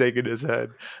 He's shaking his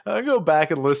head. I'll go back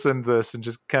and listen to this and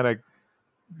just kind of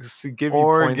give you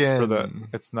Oregon. points for the.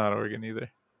 It's not Oregon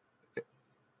either.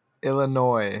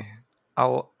 Illinois.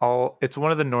 It's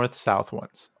one of the north-south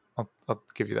ones. I'll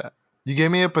give you that. You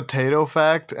gave me a potato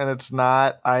fact and it's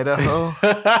not Idaho?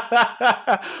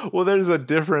 Well, there's a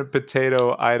different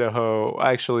potato Idaho.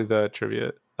 Actually, the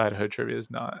Idaho trivia is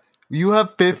not. You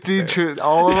have 50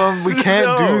 all of them. We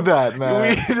can't do that,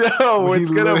 man. We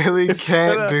literally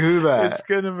can't do that. It's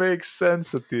gonna make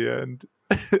sense at the end.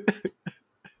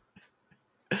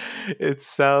 It's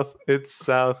south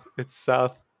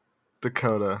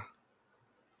Dakota.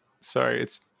 Sorry,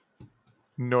 it's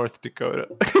North Dakota.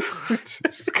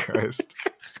 Jesus Christ.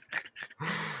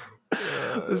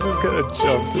 This is gonna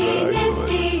jump to that, actually.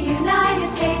 Nifty United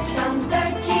States from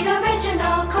 13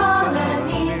 original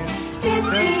colonies.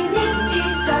 50 nifty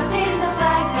stars in the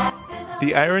flag that belong.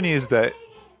 The irony is that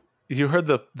you heard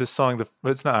the song.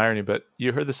 It's not irony, but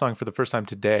you heard the song for the first time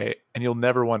today, and you'll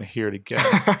never want to hear it again,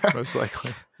 most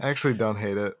likely. I actually don't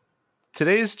hate it.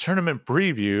 Today's tournament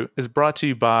preview is brought to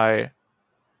you by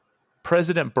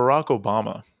President Barack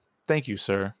Obama. Thank you,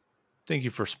 sir. Thank you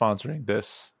for sponsoring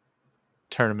this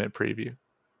tournament preview.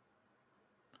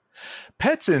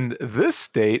 Pets in this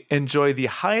state enjoy the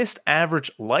highest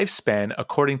average lifespan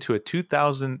according to a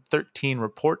 2013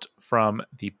 report from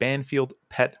the Banfield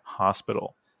Pet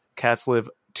Hospital. Cats live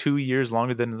 2 years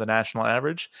longer than the national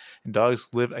average, and dogs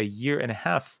live a year and a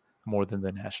half more than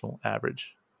the national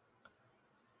average.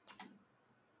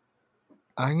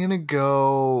 I'm going to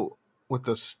go with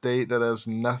a state that has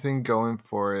nothing going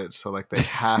for it, so like they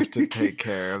have to take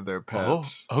care of their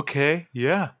pets. Oh, okay.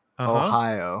 Yeah. Uh-huh.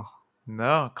 Ohio.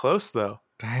 No, close though.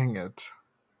 Dang it.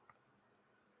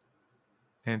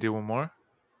 And do one more.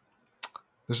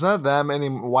 There's not that many.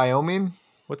 Wyoming?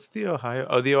 What's the Ohio?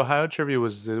 Oh, the Ohio trivia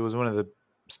was one of the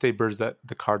state birds that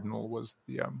the cardinal was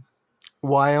the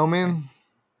Wyoming?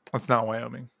 It's not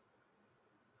Wyoming.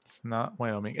 It's not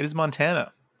Wyoming. It is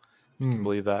Montana. If you can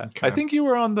believe that. Okay. I think you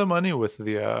were on the money with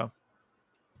the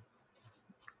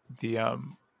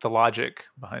logic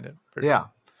behind it. Yeah.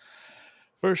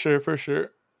 For sure.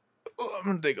 Oh, I'm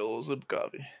gonna take a little sip of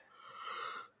coffee.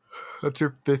 That's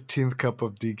your 15th cup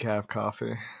of decaf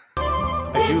coffee.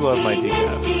 I do love my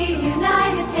decaf. Nifty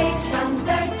United States from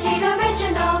 13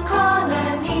 original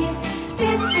colonies.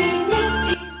 50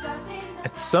 nifty stars in the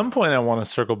At some point, I want to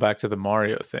circle back to the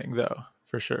Mario thing, though,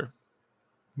 for sure.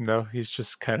 No, he's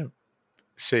just kind of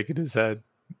shaking his head.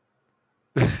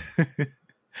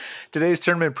 Today's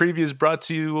tournament preview is brought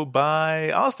to you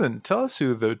by Austin. Tell us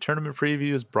who the tournament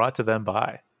preview is brought to them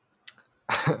by.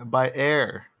 By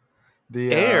Air.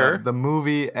 Air? The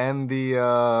movie and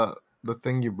the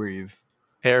thing you breathe.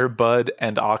 Air, Bud,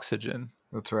 and Oxygen.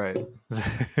 That's right.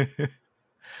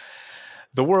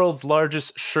 The world's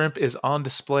largest shrimp is on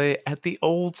display at the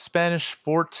old Spanish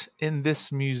fort in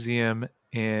this museum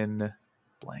in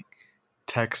blank.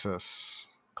 Texas.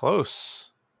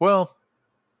 Close. Well,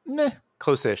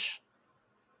 close-ish.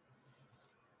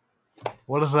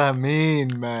 What does that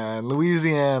mean, man?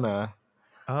 Louisiana.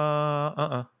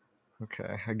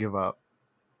 Okay, I give up.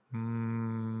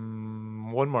 One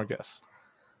more guess.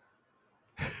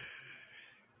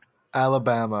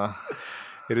 Alabama.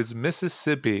 It is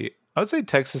Mississippi. I would say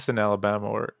Texas and Alabama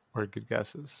were good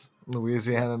guesses.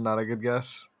 Louisiana, not a good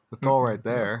guess. It's all right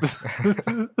there.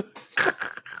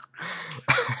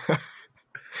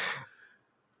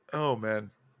 Oh,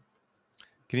 man.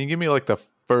 Can you give me like the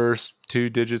first 2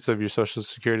 digits of your social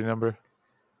security number?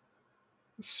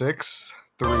 6-3.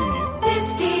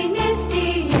 50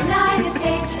 nifty United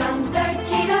States from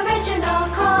 13 original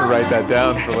colonies. Write that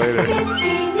down for later. 50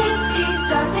 nifty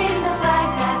stars in the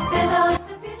flag that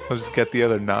billows. I'll just get the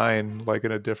other 9 like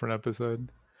in a different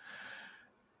episode.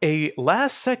 A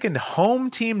last-second home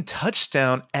team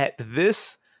touchdown at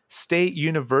this state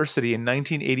university in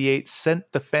 1988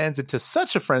 sent the fans into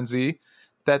such a frenzy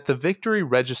that the victory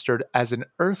registered as an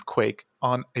earthquake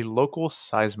on a local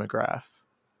seismograph?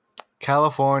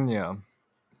 California.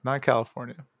 Not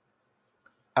California.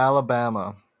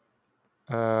 Alabama.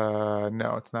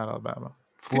 No, it's not Alabama.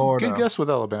 Florida. Good guess with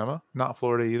Alabama. Not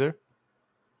Florida either.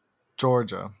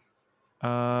 Georgia.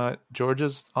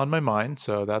 Georgia's on my mind,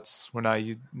 so that's we're not.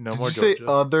 No Did more you Georgia. say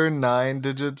other 9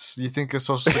 digits? You think a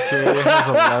Social Security has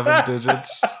 11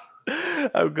 digits?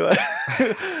 I'm glad.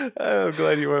 I'm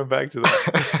glad you went back to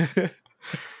that.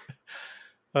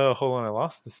 Oh, hold on. I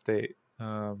lost the state.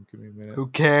 Give me a minute. Who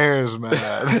cares, man?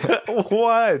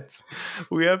 What?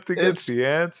 We have to get the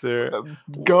answer.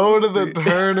 Go to the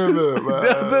tournament,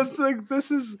 man. That's like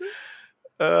this is.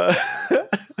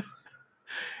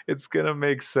 It's gonna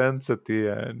make sense at the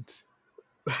end.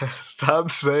 Stop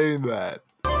saying that.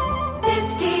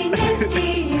 50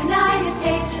 Nifty United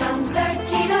States from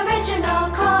 13 original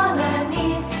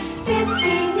colonies.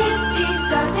 50 Nifty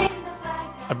stars in the flag.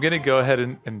 I'm gonna go ahead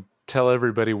and tell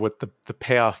everybody what the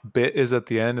payoff bit is at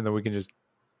the end, and then we can just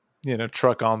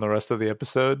truck on the rest of the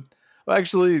episode. Well,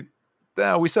 actually,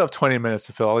 we still have 20 minutes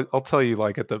to fill. I'll tell you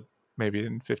like maybe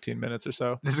in 15 minutes or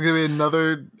so. This is gonna be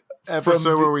another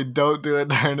episode where we don't do a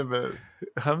tournament.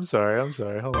 I'm sorry.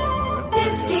 Hold on a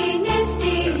minute. 50 Nifty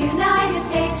United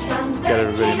States from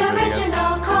 13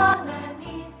 original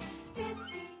colonies. 50.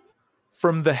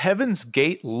 From the Heaven's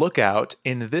Gate lookout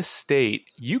in this state,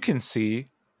 you can see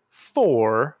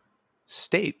 4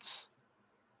 states.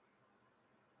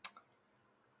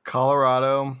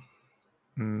 Colorado.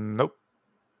 Nope.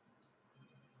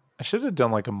 I should have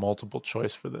done like a multiple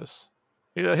choice for this.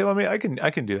 Yeah, hey, I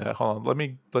can do that. Hold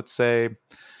on. Let's say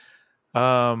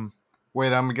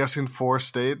Wait, I'm guessing 4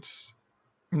 states.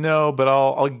 no, but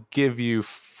I'll give you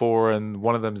 4 and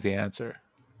one of them's the answer.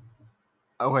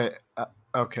 Oh wait.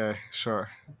 Okay, sure.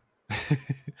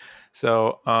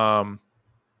 So,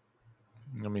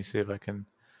 let me see if I can.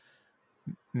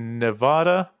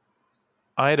 Nevada,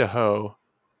 Idaho,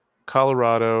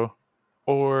 Colorado,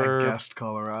 or I guessed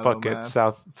Colorado. fuck man. it,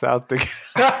 South.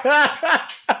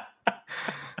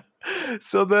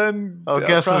 So then, I'll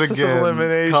guess it process of again.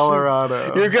 Elimination.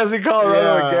 Colorado. You're guessing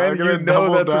Colorado Yeah, again. I'm gonna You know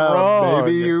double that's down. wrong.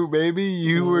 Maybe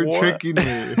you were What? tricking me.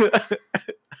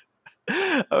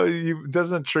 Oh,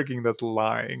 that's not tricking. That's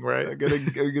lying, right? I'm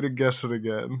gonna guess it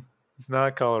again. It's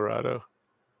not Colorado.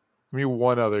 Give me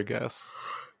one other guess.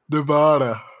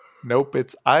 Nevada. Nope,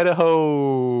 it's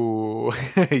Idaho.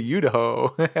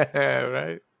 Idaho.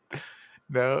 Right?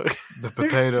 No. The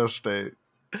potato state.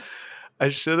 I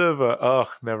should have.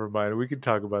 Never mind. We can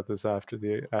talk about this after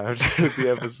the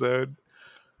episode.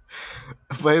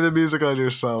 Play the music on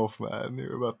yourself, man. You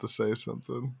were about to say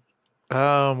something.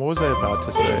 What was I about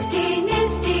to say? 50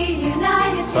 Nifty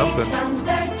United States Something. from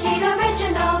 13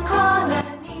 original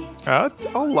colonies.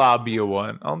 I'll lob you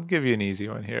one. I'll give you an easy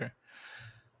one here.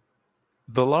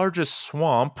 The largest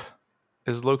swamp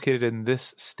is located in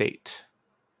this state.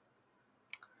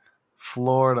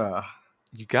 Florida.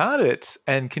 You got it.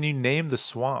 And can you name the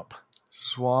swamp?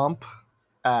 Swamp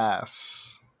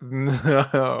ass.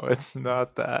 No, it's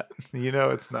not that. You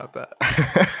know it's not that.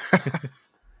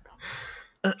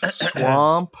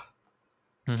 Swamp.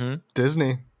 Mm-hmm.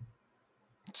 Disney.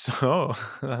 So,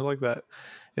 I like that.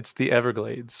 It's the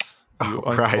Everglades. You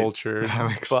Oh, right. uncultured That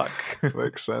makes- fuck.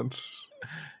 Makes sense.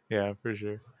 Yeah, for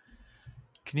sure.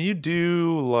 Can you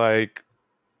do like,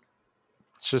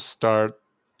 let's just start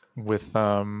with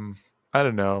I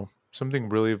don't know, something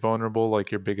really vulnerable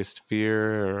like your biggest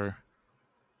fear or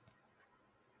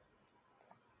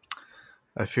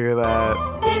I fear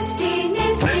that 50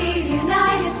 Nifty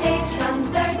United States from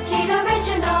 13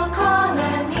 original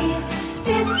colonies.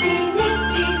 50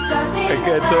 Nifty stars in I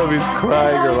can't tell if he's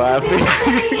crying or laughing.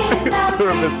 Or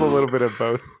if it's a laughing. little bit of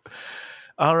both.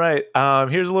 All right.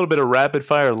 Here's a little bit of rapid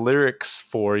fire lyrics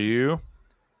for you.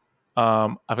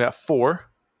 I've got 4.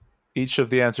 Each of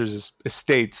the answers is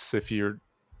states if you're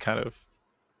kind of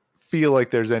feel like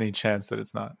there's any chance that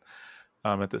it's not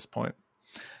at this point.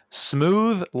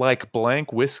 Smooth like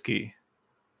blank whiskey.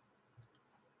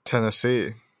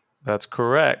 Tennessee. That's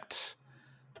correct.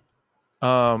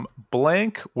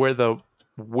 Blank where the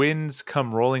winds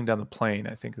come rolling down the plain,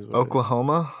 I think is what it is.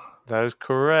 Oklahoma. That is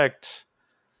correct.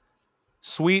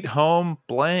 Sweet home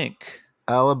blank.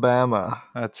 Alabama.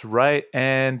 That's right.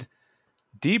 And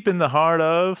deep in the heart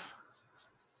of...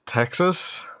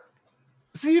 Texas.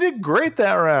 So you did great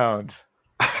that round.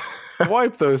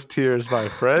 Wipe those tears, my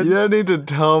friend. You don't need to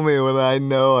tell me when I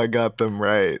know I got them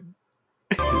right.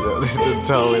 You don't need to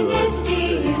tell me 50 that.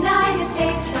 Nifty United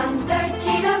States from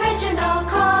 13 original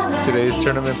colonies. Today's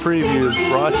tournament preview is 50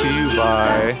 brought to you Nifty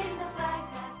by stars in the flag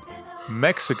that below.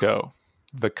 Mexico,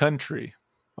 the country.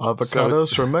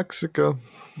 Avocados from Mexico.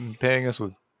 Paying us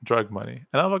with drug money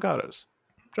and avocados.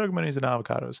 Drug monies and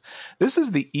avocados. This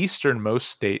is the easternmost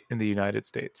state in the United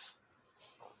States.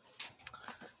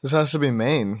 This has to be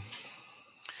Maine.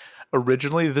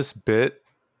 Originally, this bit,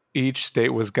 each state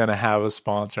was going to have a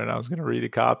sponsor, and I was going to read a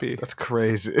copy. That's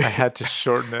crazy. I had to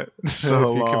shorten it.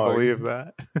 So if you can long. believe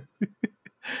that.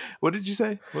 What did you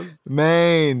say? What was...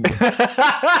 Maine.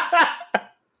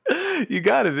 You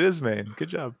got it. It is Maine. Good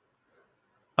job.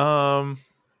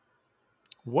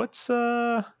 What's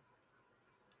more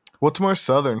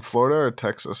southern, Florida or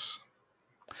Texas?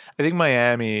 I think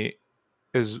Miami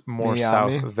is more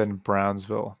Miami? south than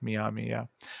Brownsville. Miami, yeah.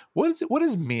 What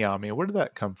is Miami? Where did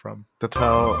that come from? That's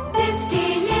how I'm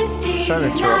trying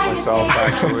to interrupt myself,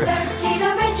 actually.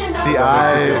 the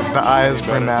I is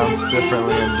pronounced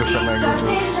differently in different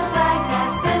languages.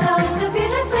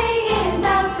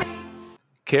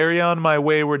 Carry on, my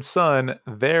wayward son.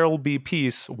 There'll be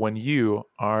peace when you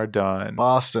are done.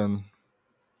 Boston.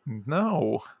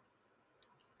 No.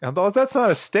 Although that's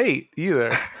not a state either.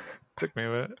 Took me a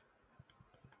minute.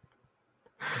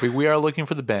 But we are looking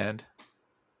for the band.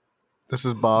 This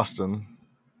is Boston.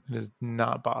 It is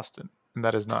not Boston. And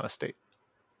that is not a state.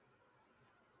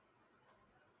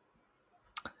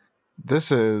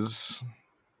 This is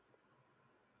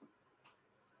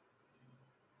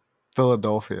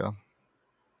Philadelphia.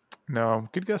 No.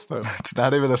 Good guess, though. It's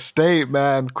not even a state,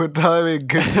 man. Quit telling me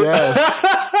good guess.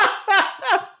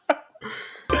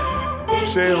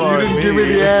 Shame You on didn't me. give me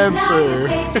the answer.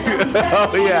 Oh,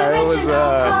 yeah. It was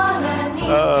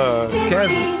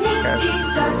Kansas.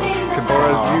 Or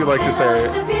as you like to say,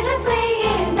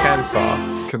 Kansas.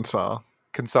 Kansas.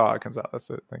 That's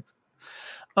it. Thanks.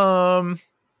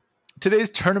 Today's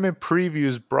tournament preview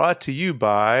is brought to you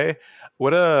by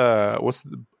what's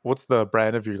the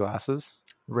brand of your glasses?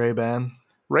 Ray-Ban.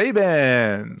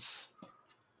 Ray-Bans.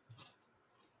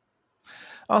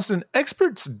 Austin,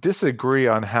 experts disagree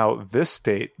on how this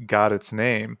state got its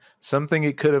name. Some think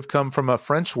it could have come from a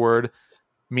French word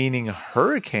meaning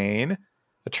hurricane,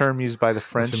 a term used by the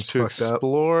French to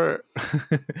explore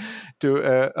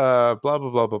blah blah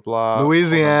blah blah blah.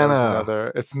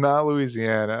 Louisiana. It's not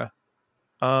Louisiana.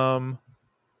 What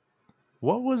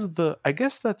was the? I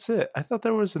guess that's it. I thought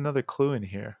there was another clue in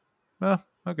here. Well,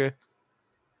 okay.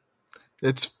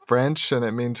 It's French and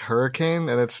it means hurricane,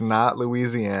 and it's not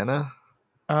Louisiana.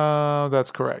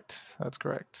 That's correct. That's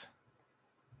correct.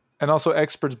 And also,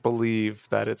 experts believe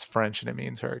that it's French and it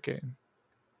means hurricane.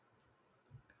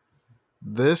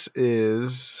 This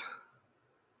is.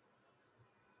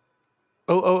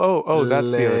 Oh!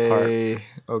 That's the other part.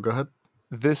 Oh, go ahead.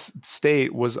 This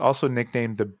state was also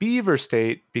nicknamed the Beaver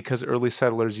State because early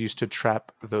settlers used to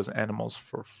trap those animals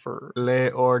for fur.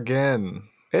 Oregon.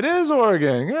 It is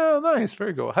Oregon. Yeah, nice.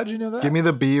 Very cool. How'd you know that? Give me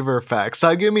the beaver facts.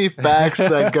 Stop giving me facts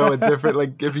that go in different.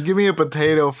 Like, if you give me a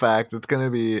potato fact, it's going to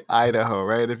be Idaho,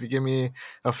 right? If you give me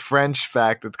a French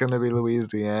fact, it's going to Uh,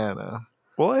 Louisiana.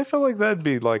 Well, I feel like that'd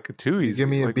be like too easy. Give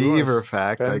me a Like, we wanna beaver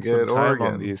fact, I spend some get time Oregon.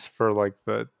 on these for like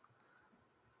the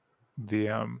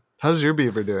How's your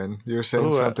beaver doing? You were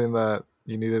saying something that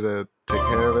you needed to take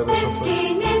care of it or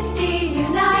something? Nifty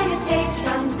United States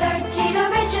from 13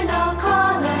 original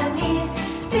colonies.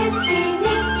 50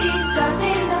 nifty stars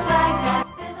in the flag that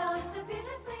billows so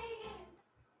beautifully.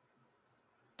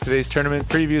 Today's tournament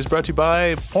preview is brought to you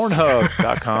by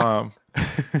Pornhub.com.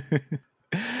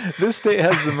 This state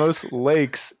has the most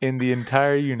lakes in the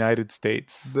entire United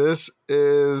States. This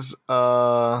is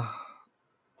oh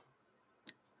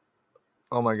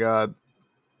my god.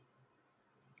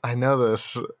 I know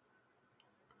this.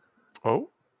 Oh?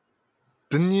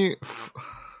 Didn't you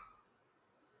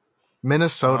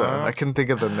Minnesota. I couldn't think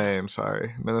of the name,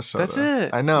 sorry. Minnesota. That's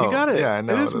it. I know. You got it. Yeah, I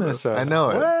know. It is Minnesota. I know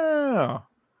it. Wow.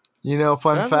 You know,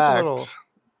 fun That's a fact. little-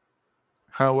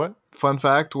 How what? Fun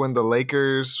fact, when the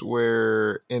Lakers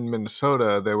were in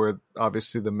Minnesota, they were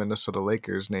obviously the Minnesota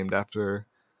Lakers named after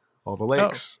all the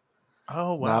lakes.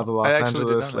 Oh, wow. Now the I Los actually did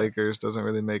Angeles not know. Lakers doesn't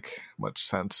really make much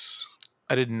sense.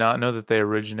 I did not know that they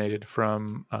originated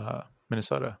from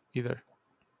Minnesota either.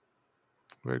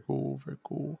 Very cool. Very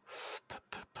cool.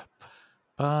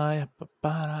 Oh,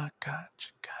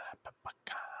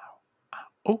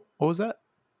 what was that?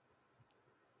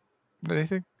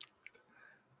 Anything?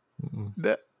 Mm-mm.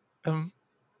 That Mm-mm.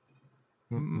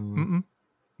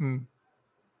 mm.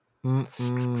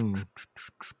 Mm-mm.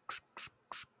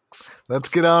 Let's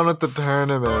get on with the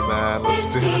tournament, man. Let's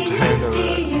do the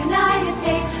tournament. United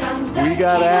States from We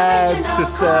got ads to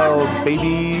sell,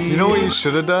 baby. You know what you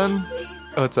should have done?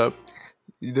 Oh, what's up?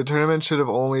 The tournament should have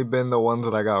only been the ones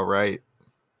that I got right.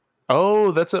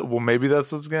 Oh, that's it. Well, maybe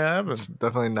that's what's gonna happen. It's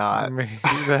definitely not. Maybe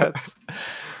that's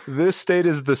This state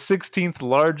is the 16th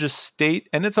largest state,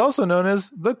 and it's also known as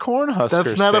the Cornhusker State.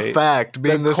 That's not a fact.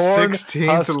 Being the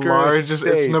 16th largest,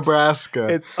 it's Nebraska.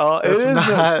 It's not a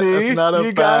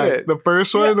fact. Got it. The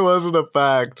first one wasn't a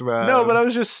fact, man. No, but I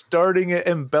was just starting it,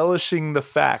 embellishing the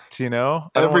fact, you know?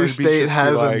 Every state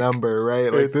has a number,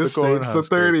 right? Like this state's the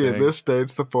 30th, this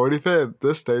state's the 45th,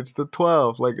 this state's the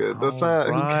 12th. Like that's not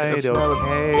right. That's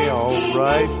Okay, all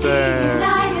right then.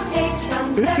 United States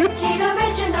from 13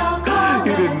 original colonies.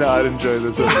 You did not enjoy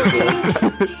this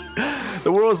episode.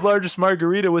 The world's largest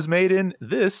margarita was made in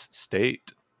this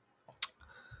state.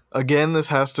 Again, this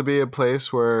has to be a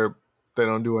place where they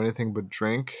don't do anything but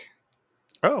drink.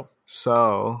 Oh.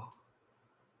 So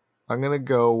I'm going to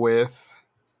go with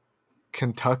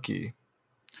Kentucky.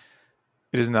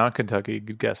 It is not Kentucky.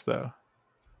 Good guess, though.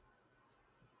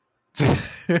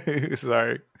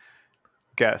 Sorry.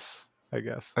 Guess, I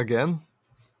guess. Again?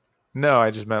 No,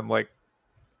 I just meant like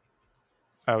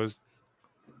I was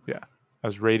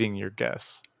rating your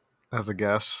guess. As a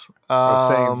guess. I was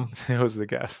saying it was the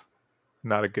guess.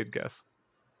 Not a good guess.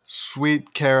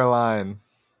 Sweet Caroline.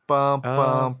 Bum,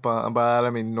 bum, bum. But I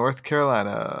mean, North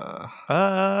Carolina.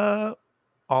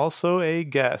 Also a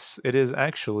guess. It is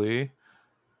actually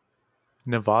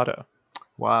Nevada.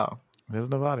 Wow. It is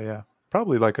Nevada, yeah.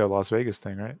 Probably like a Las Vegas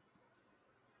thing, right?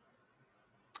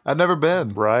 I've never been.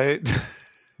 Right?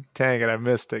 Dang it, I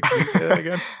missed it. Can you say that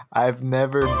again? I've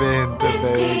never been to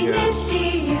Vegas.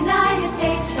 Nifty United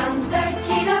States from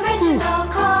 13 original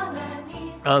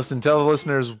colonies. Austin, tell the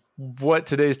listeners what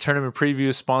today's tournament preview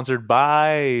is sponsored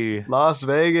by. Las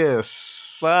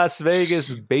Vegas. Las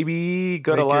Vegas, baby.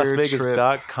 Go to Make your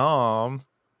lasvegas.com.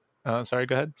 Sorry,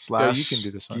 go ahead. / you can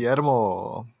do this one.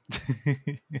 Guillermo.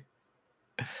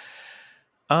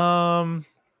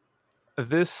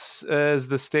 This is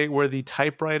the state where the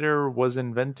typewriter was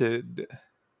invented.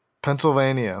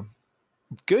 Pennsylvania.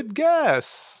 Good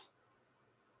guess.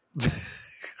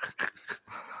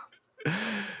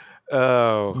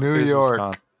 Oh, New it is York.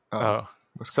 Wisconsin. Oh,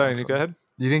 Sorry, go ahead.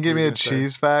 You didn't give You me were a gonna say.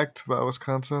 cheese fact about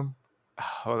Wisconsin?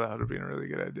 Oh, that would have been a really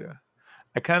good idea.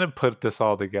 I kind of put this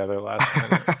all together last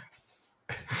minute.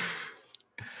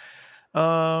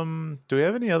 Do we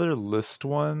have any other list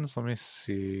ones? Let me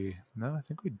see. No, I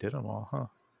think we did them all, huh?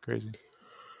 Crazy.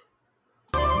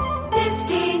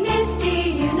 Nifty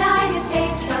United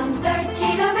States from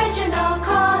 13 original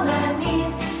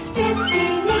colonies.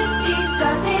 50 nifty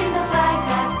stars in the flag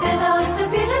that billows so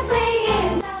beautifully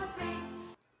in the breeze.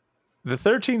 The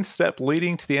 13th step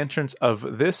leading to the entrance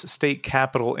of this state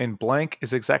capital in blank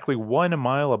is exactly 1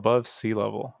 mile above sea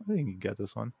level. I think you can get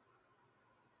this one.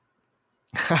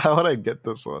 How would I get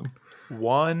this one?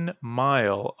 1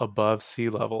 mile above sea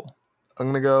level. I'm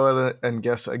going to go and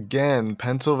guess again.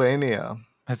 Pennsylvania.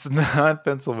 It's not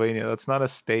Pennsylvania. That's not a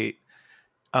state.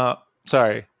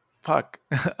 Sorry. Fuck.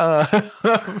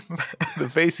 The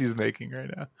face he's making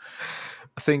right now.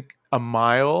 I think a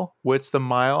mile. What's the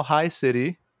mile high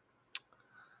city?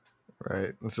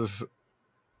 Right. This is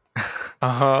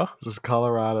This is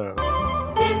Colorado.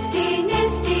 50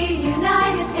 nifty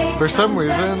United States For some from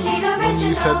reason, 13 when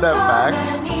you said that fact,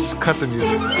 colonies. just cut the music.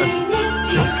 50 Man.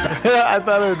 nifty stars. I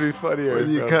thought it would be funnier.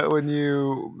 When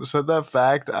you said that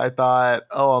fact, I thought,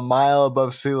 oh, a mile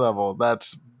above sea level.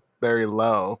 That's very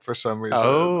low for some reason.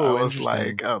 Oh, I was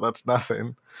interesting. like, oh, that's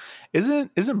nothing.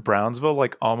 Isn't Brownsville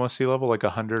like almost sea level, like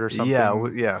 100 or something? Yeah.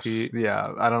 Yes. feet?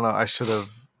 Yeah. I don't know. I should have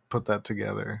put that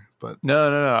together, but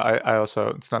No. I also,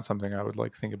 it's not something I would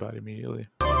like think about immediately.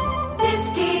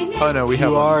 50 Oh no, we have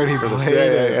You one already for this. played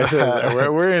it. Yeah.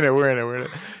 So we're in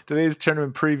it. Today's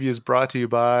tournament preview is brought to you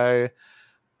by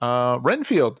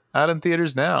Renfield, out in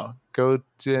theaters now. Go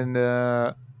to, and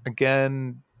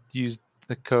again, use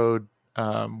the code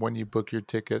when you book your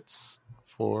tickets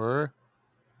for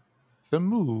the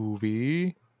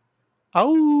movie.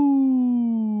 Oh,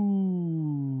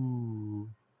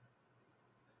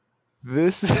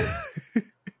 this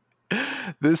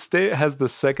this state has the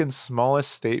second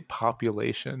smallest state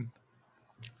population.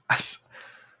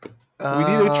 We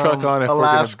need a truck on if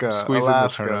Alaska. we're going to squeeze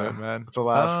Alaska. in the tournament, man. It's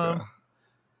Alaska.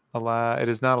 It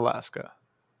is not Alaska.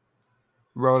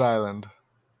 Rhode Island.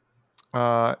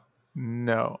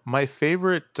 No. My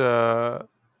favorite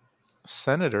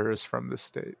senator is from this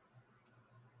state.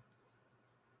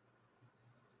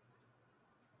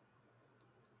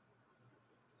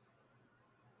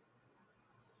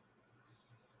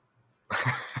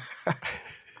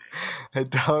 I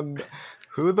don't.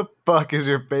 Who the fuck is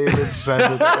your favorite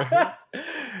senator?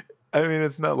 I mean,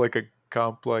 it's not like a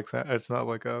complex. It's not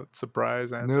like a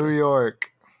surprise answer. New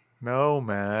York. No,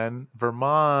 man.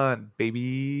 Vermont,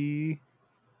 baby.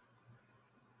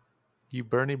 You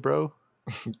Bernie, bro?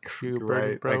 You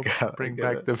Right, birdie I broke. Bring get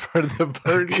back it. the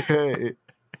birdie. Okay.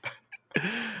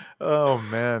 Oh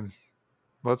man,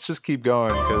 let's just keep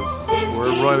going because 50 we're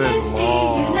running Nifty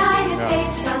long. United Yeah.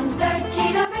 States from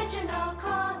 13 original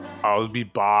colonies. I'll be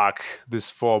back.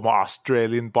 This former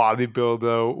Australian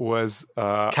bodybuilder was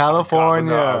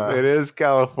California. governor. It is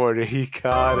California. He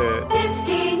got it.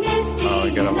 50 Nifty Oh, I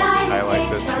gotta United highlight States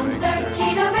this to from make sure.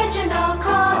 13 original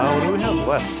colonies. What do we have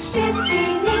left? 50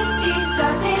 nifty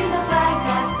stars in the flag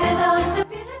that billows so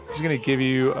beautifully. I'm just gonna give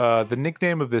you the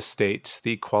nickname of this state,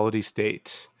 the Equality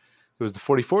State. It was the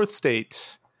 44th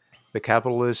state. The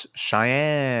capital is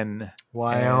Cheyenne.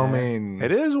 Wyoming.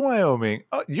 It is Wyoming.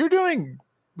 Oh, you're doing.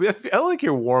 I feel like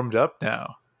you're warmed up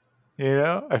now. You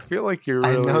know, I feel like you're.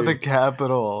 Really, I know the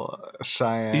capital,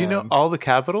 Cheyenne. You know all the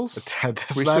capitals.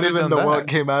 That's We not should have even done what that.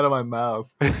 came out of my mouth.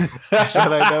 I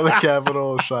said I know the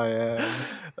capital, Cheyenne.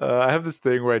 I have this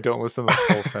thing where I don't listen to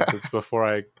the full sentence before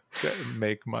I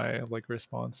make my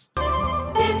response.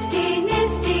 50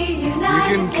 nifty You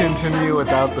United can States continue from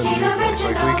without the 13 music.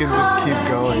 Like we can just keep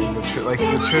going.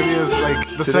 The trivia is like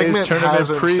the Today's segment tournament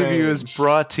hasn't preview is changed.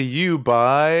 brought to you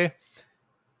by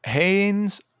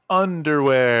Hanes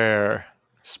Underwear,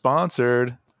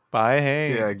 sponsored by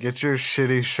Hanes. Yeah, get your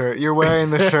shitty shirt. You're wearing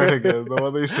the shirt again. The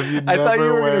one that you said you'd I never thought you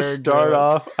were wear going to start again.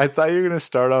 off. I thought you were going to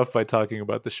start off by talking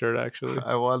about the shirt. Actually,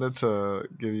 I wanted to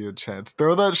give you a chance.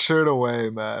 Throw that shirt away,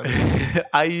 man.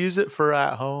 I use it for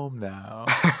at home now.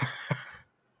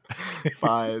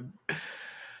 Fine.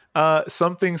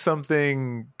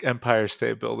 Something Empire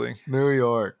State Building. New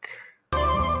York.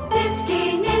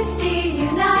 50 nifty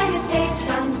United States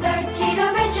from 13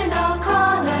 original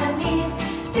colonies.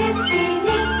 50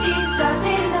 nifty stars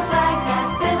in the flag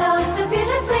that billows so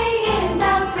beautifully in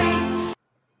the breeze.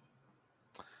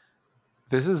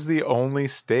 This is the only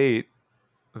state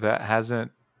that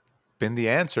hasn't been the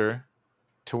answer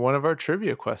to one of our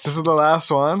trivia questions. This is the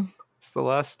last one. It's the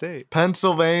last state.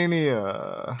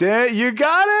 Pennsylvania. You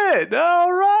got it.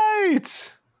 All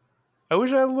right. I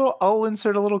wish I had a little. I'll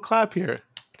insert a little clap here.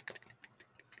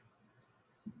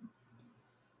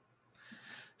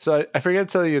 So I forgot to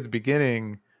tell you at the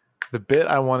beginning, the bit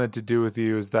I wanted to do with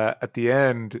you is that at the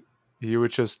end, you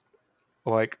would just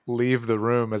leave the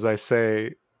room as I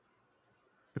say,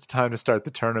 it's time to start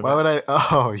the tournament. Why would I?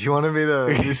 Oh, you wanted me to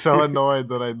be so annoyed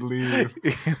that I'd leave.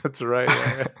 That's right.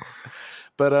 Yeah.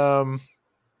 But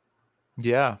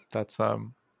yeah, that's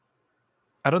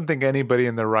I don't think anybody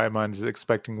in their right mind is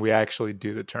expecting we actually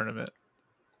do the tournament.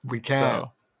 We can't.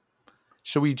 So,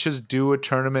 should we just do a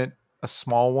tournament, a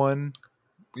small one?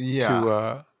 Yeah.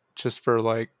 To just for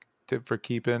for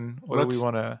keeping. What do we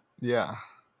want to? Yeah.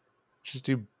 Just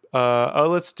do.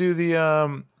 Let's do the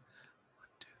 1,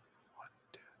 2,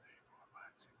 3, 4, 5,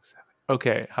 6, 7.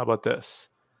 Okay, how about this?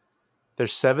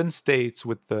 There's 7 states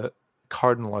with the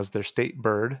cardinal as their state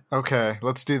bird. Okay,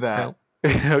 let's do that.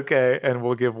 Okay, and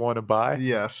we'll give one a bye.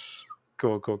 Yes.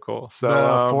 Cool. So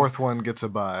The fourth one gets a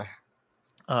bye.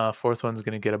 Fourth one's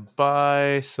gonna get a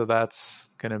bye, so that's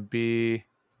gonna be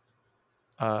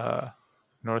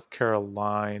North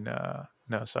Carolina.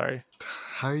 No, sorry.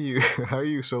 How are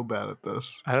you so bad at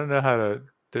this? I don't know how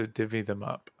to divvy them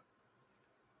up.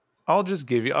 I'll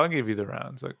give you the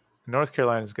rounds. North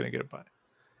Carolina's gonna get a bye.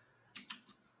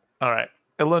 All right.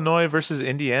 Illinois versus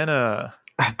Indiana.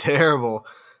 Terrible.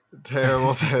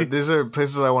 These are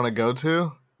places I want to go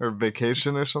to or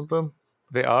vacation or something.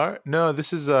 They are? No,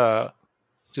 this is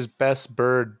just best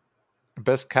bird,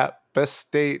 best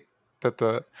state that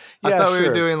the. Yeah, I thought we sure.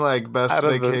 were doing best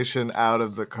Out of vacation out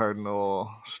of the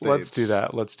cardinal states.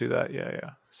 Let's do that.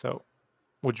 Yeah. So,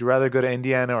 would you rather go to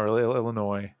Indiana or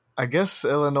Illinois? I guess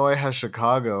Illinois has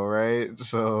Chicago, right?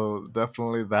 So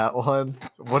definitely that one.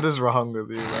 What is wrong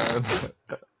with you, man?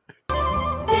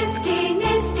 50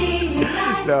 nifty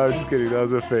United No, I'm just States kidding. That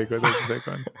was a fake one.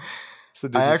 So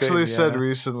did I you say actually said Indiana?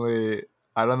 recently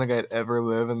I don't think I'd ever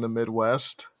live in the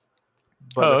Midwest.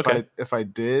 But Oh, okay. if I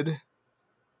did,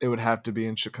 it would have to be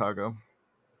in Chicago.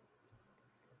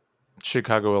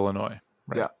 Chicago, Illinois.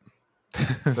 Right. Yeah.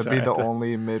 That'd Sorry, be the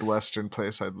only Midwestern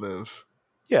place I'd live.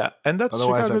 Yeah, and that's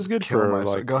Otherwise, Chicago's I'd good kill for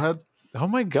myself. Go ahead. Oh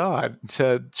my God!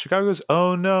 Chicago's.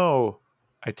 Oh no!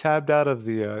 I tabbed out of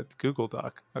the Google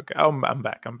Doc. Okay, I'm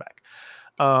back.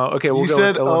 Okay, we'll You go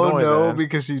said, with "Oh Illinois no," then.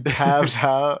 because you tabbed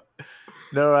out.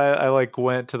 No, I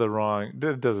went to the wrong.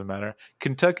 It doesn't matter.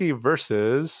 Kentucky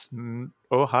versus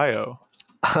Ohio.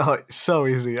 Oh, so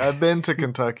easy. I've been to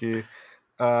Kentucky.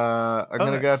 I'm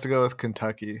gonna nice. have to go with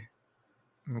Kentucky.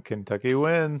 Kentucky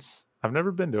wins. I've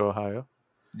never been to Ohio.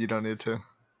 You don't need to.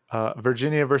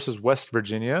 Virginia versus West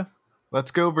Virginia.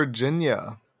 Let's go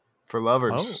Virginia for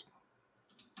lovers.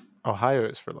 Ohio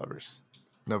is for lovers.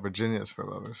 No, Virginia is for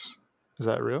lovers. Is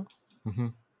that real? Mm-hmm.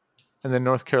 And then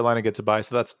North Carolina gets a bye.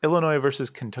 So that's Illinois versus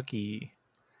Kentucky.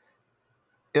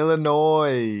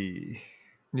 Illinois.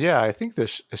 Yeah, I think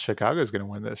Chicago is going to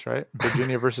win this, right?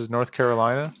 Virginia versus North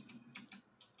Carolina.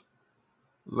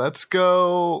 Let's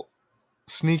go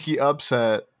sneaky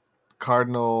upset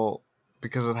Cardinal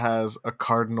because it has a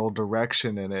cardinal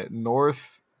direction in it.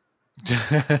 North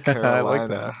Carolina. I like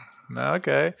that.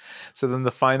 Okay. So then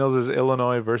the finals is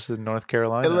Illinois versus North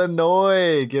Carolina.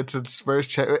 Illinois gets its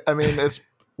first chance. I mean, it's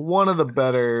one of the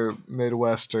better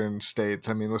Midwestern states.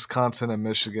 I mean, Wisconsin and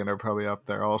Michigan are probably up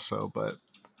there also, but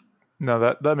no,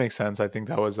 that makes sense. I think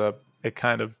that was a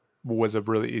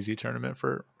really easy tournament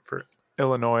for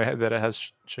Illinois that it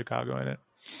has Chicago in it.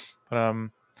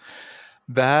 But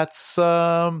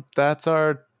that's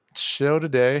our show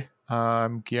today.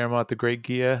 I'm Guillermo at the Great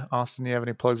Gia. Austin, you have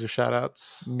any plugs or shout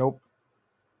outs? Nope.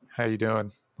 How you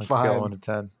doing? Let's Fine. go 1 to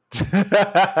 10.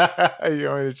 You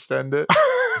want me to extend it?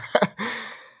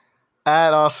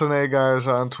 At Austin Agars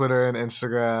on Twitter and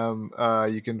Instagram.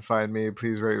 You can find me.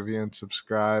 Please rate, review, and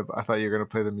subscribe. I thought you were going to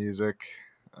play the music.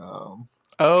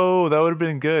 Oh, that would have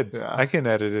been good. Yeah. I can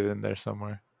edit it in there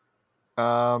somewhere.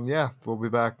 Yeah, we'll be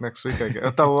back next week, I guess.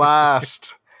 At the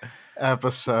last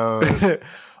episode.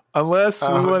 Unless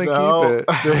we want to keep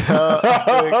it.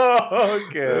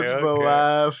 Okay. It's the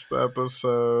last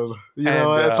episode. You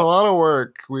know, it's a lot of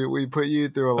work. We put you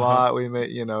through a lot. We made,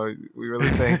 we really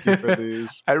thank you for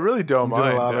these. I really don't mind.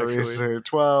 Did a lot of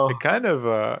research. Well, it kind of.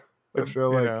 I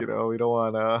feel like we don't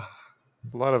want to.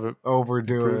 A lot of it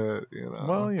overdo it.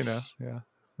 Well, yeah.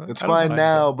 It's fine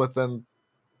now, but then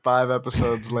 5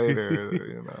 episodes later,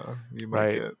 you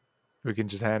might get. We can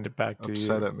just hand it back to you.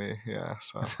 Upset at me, yeah.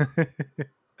 So.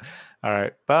 All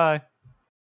right. Bye.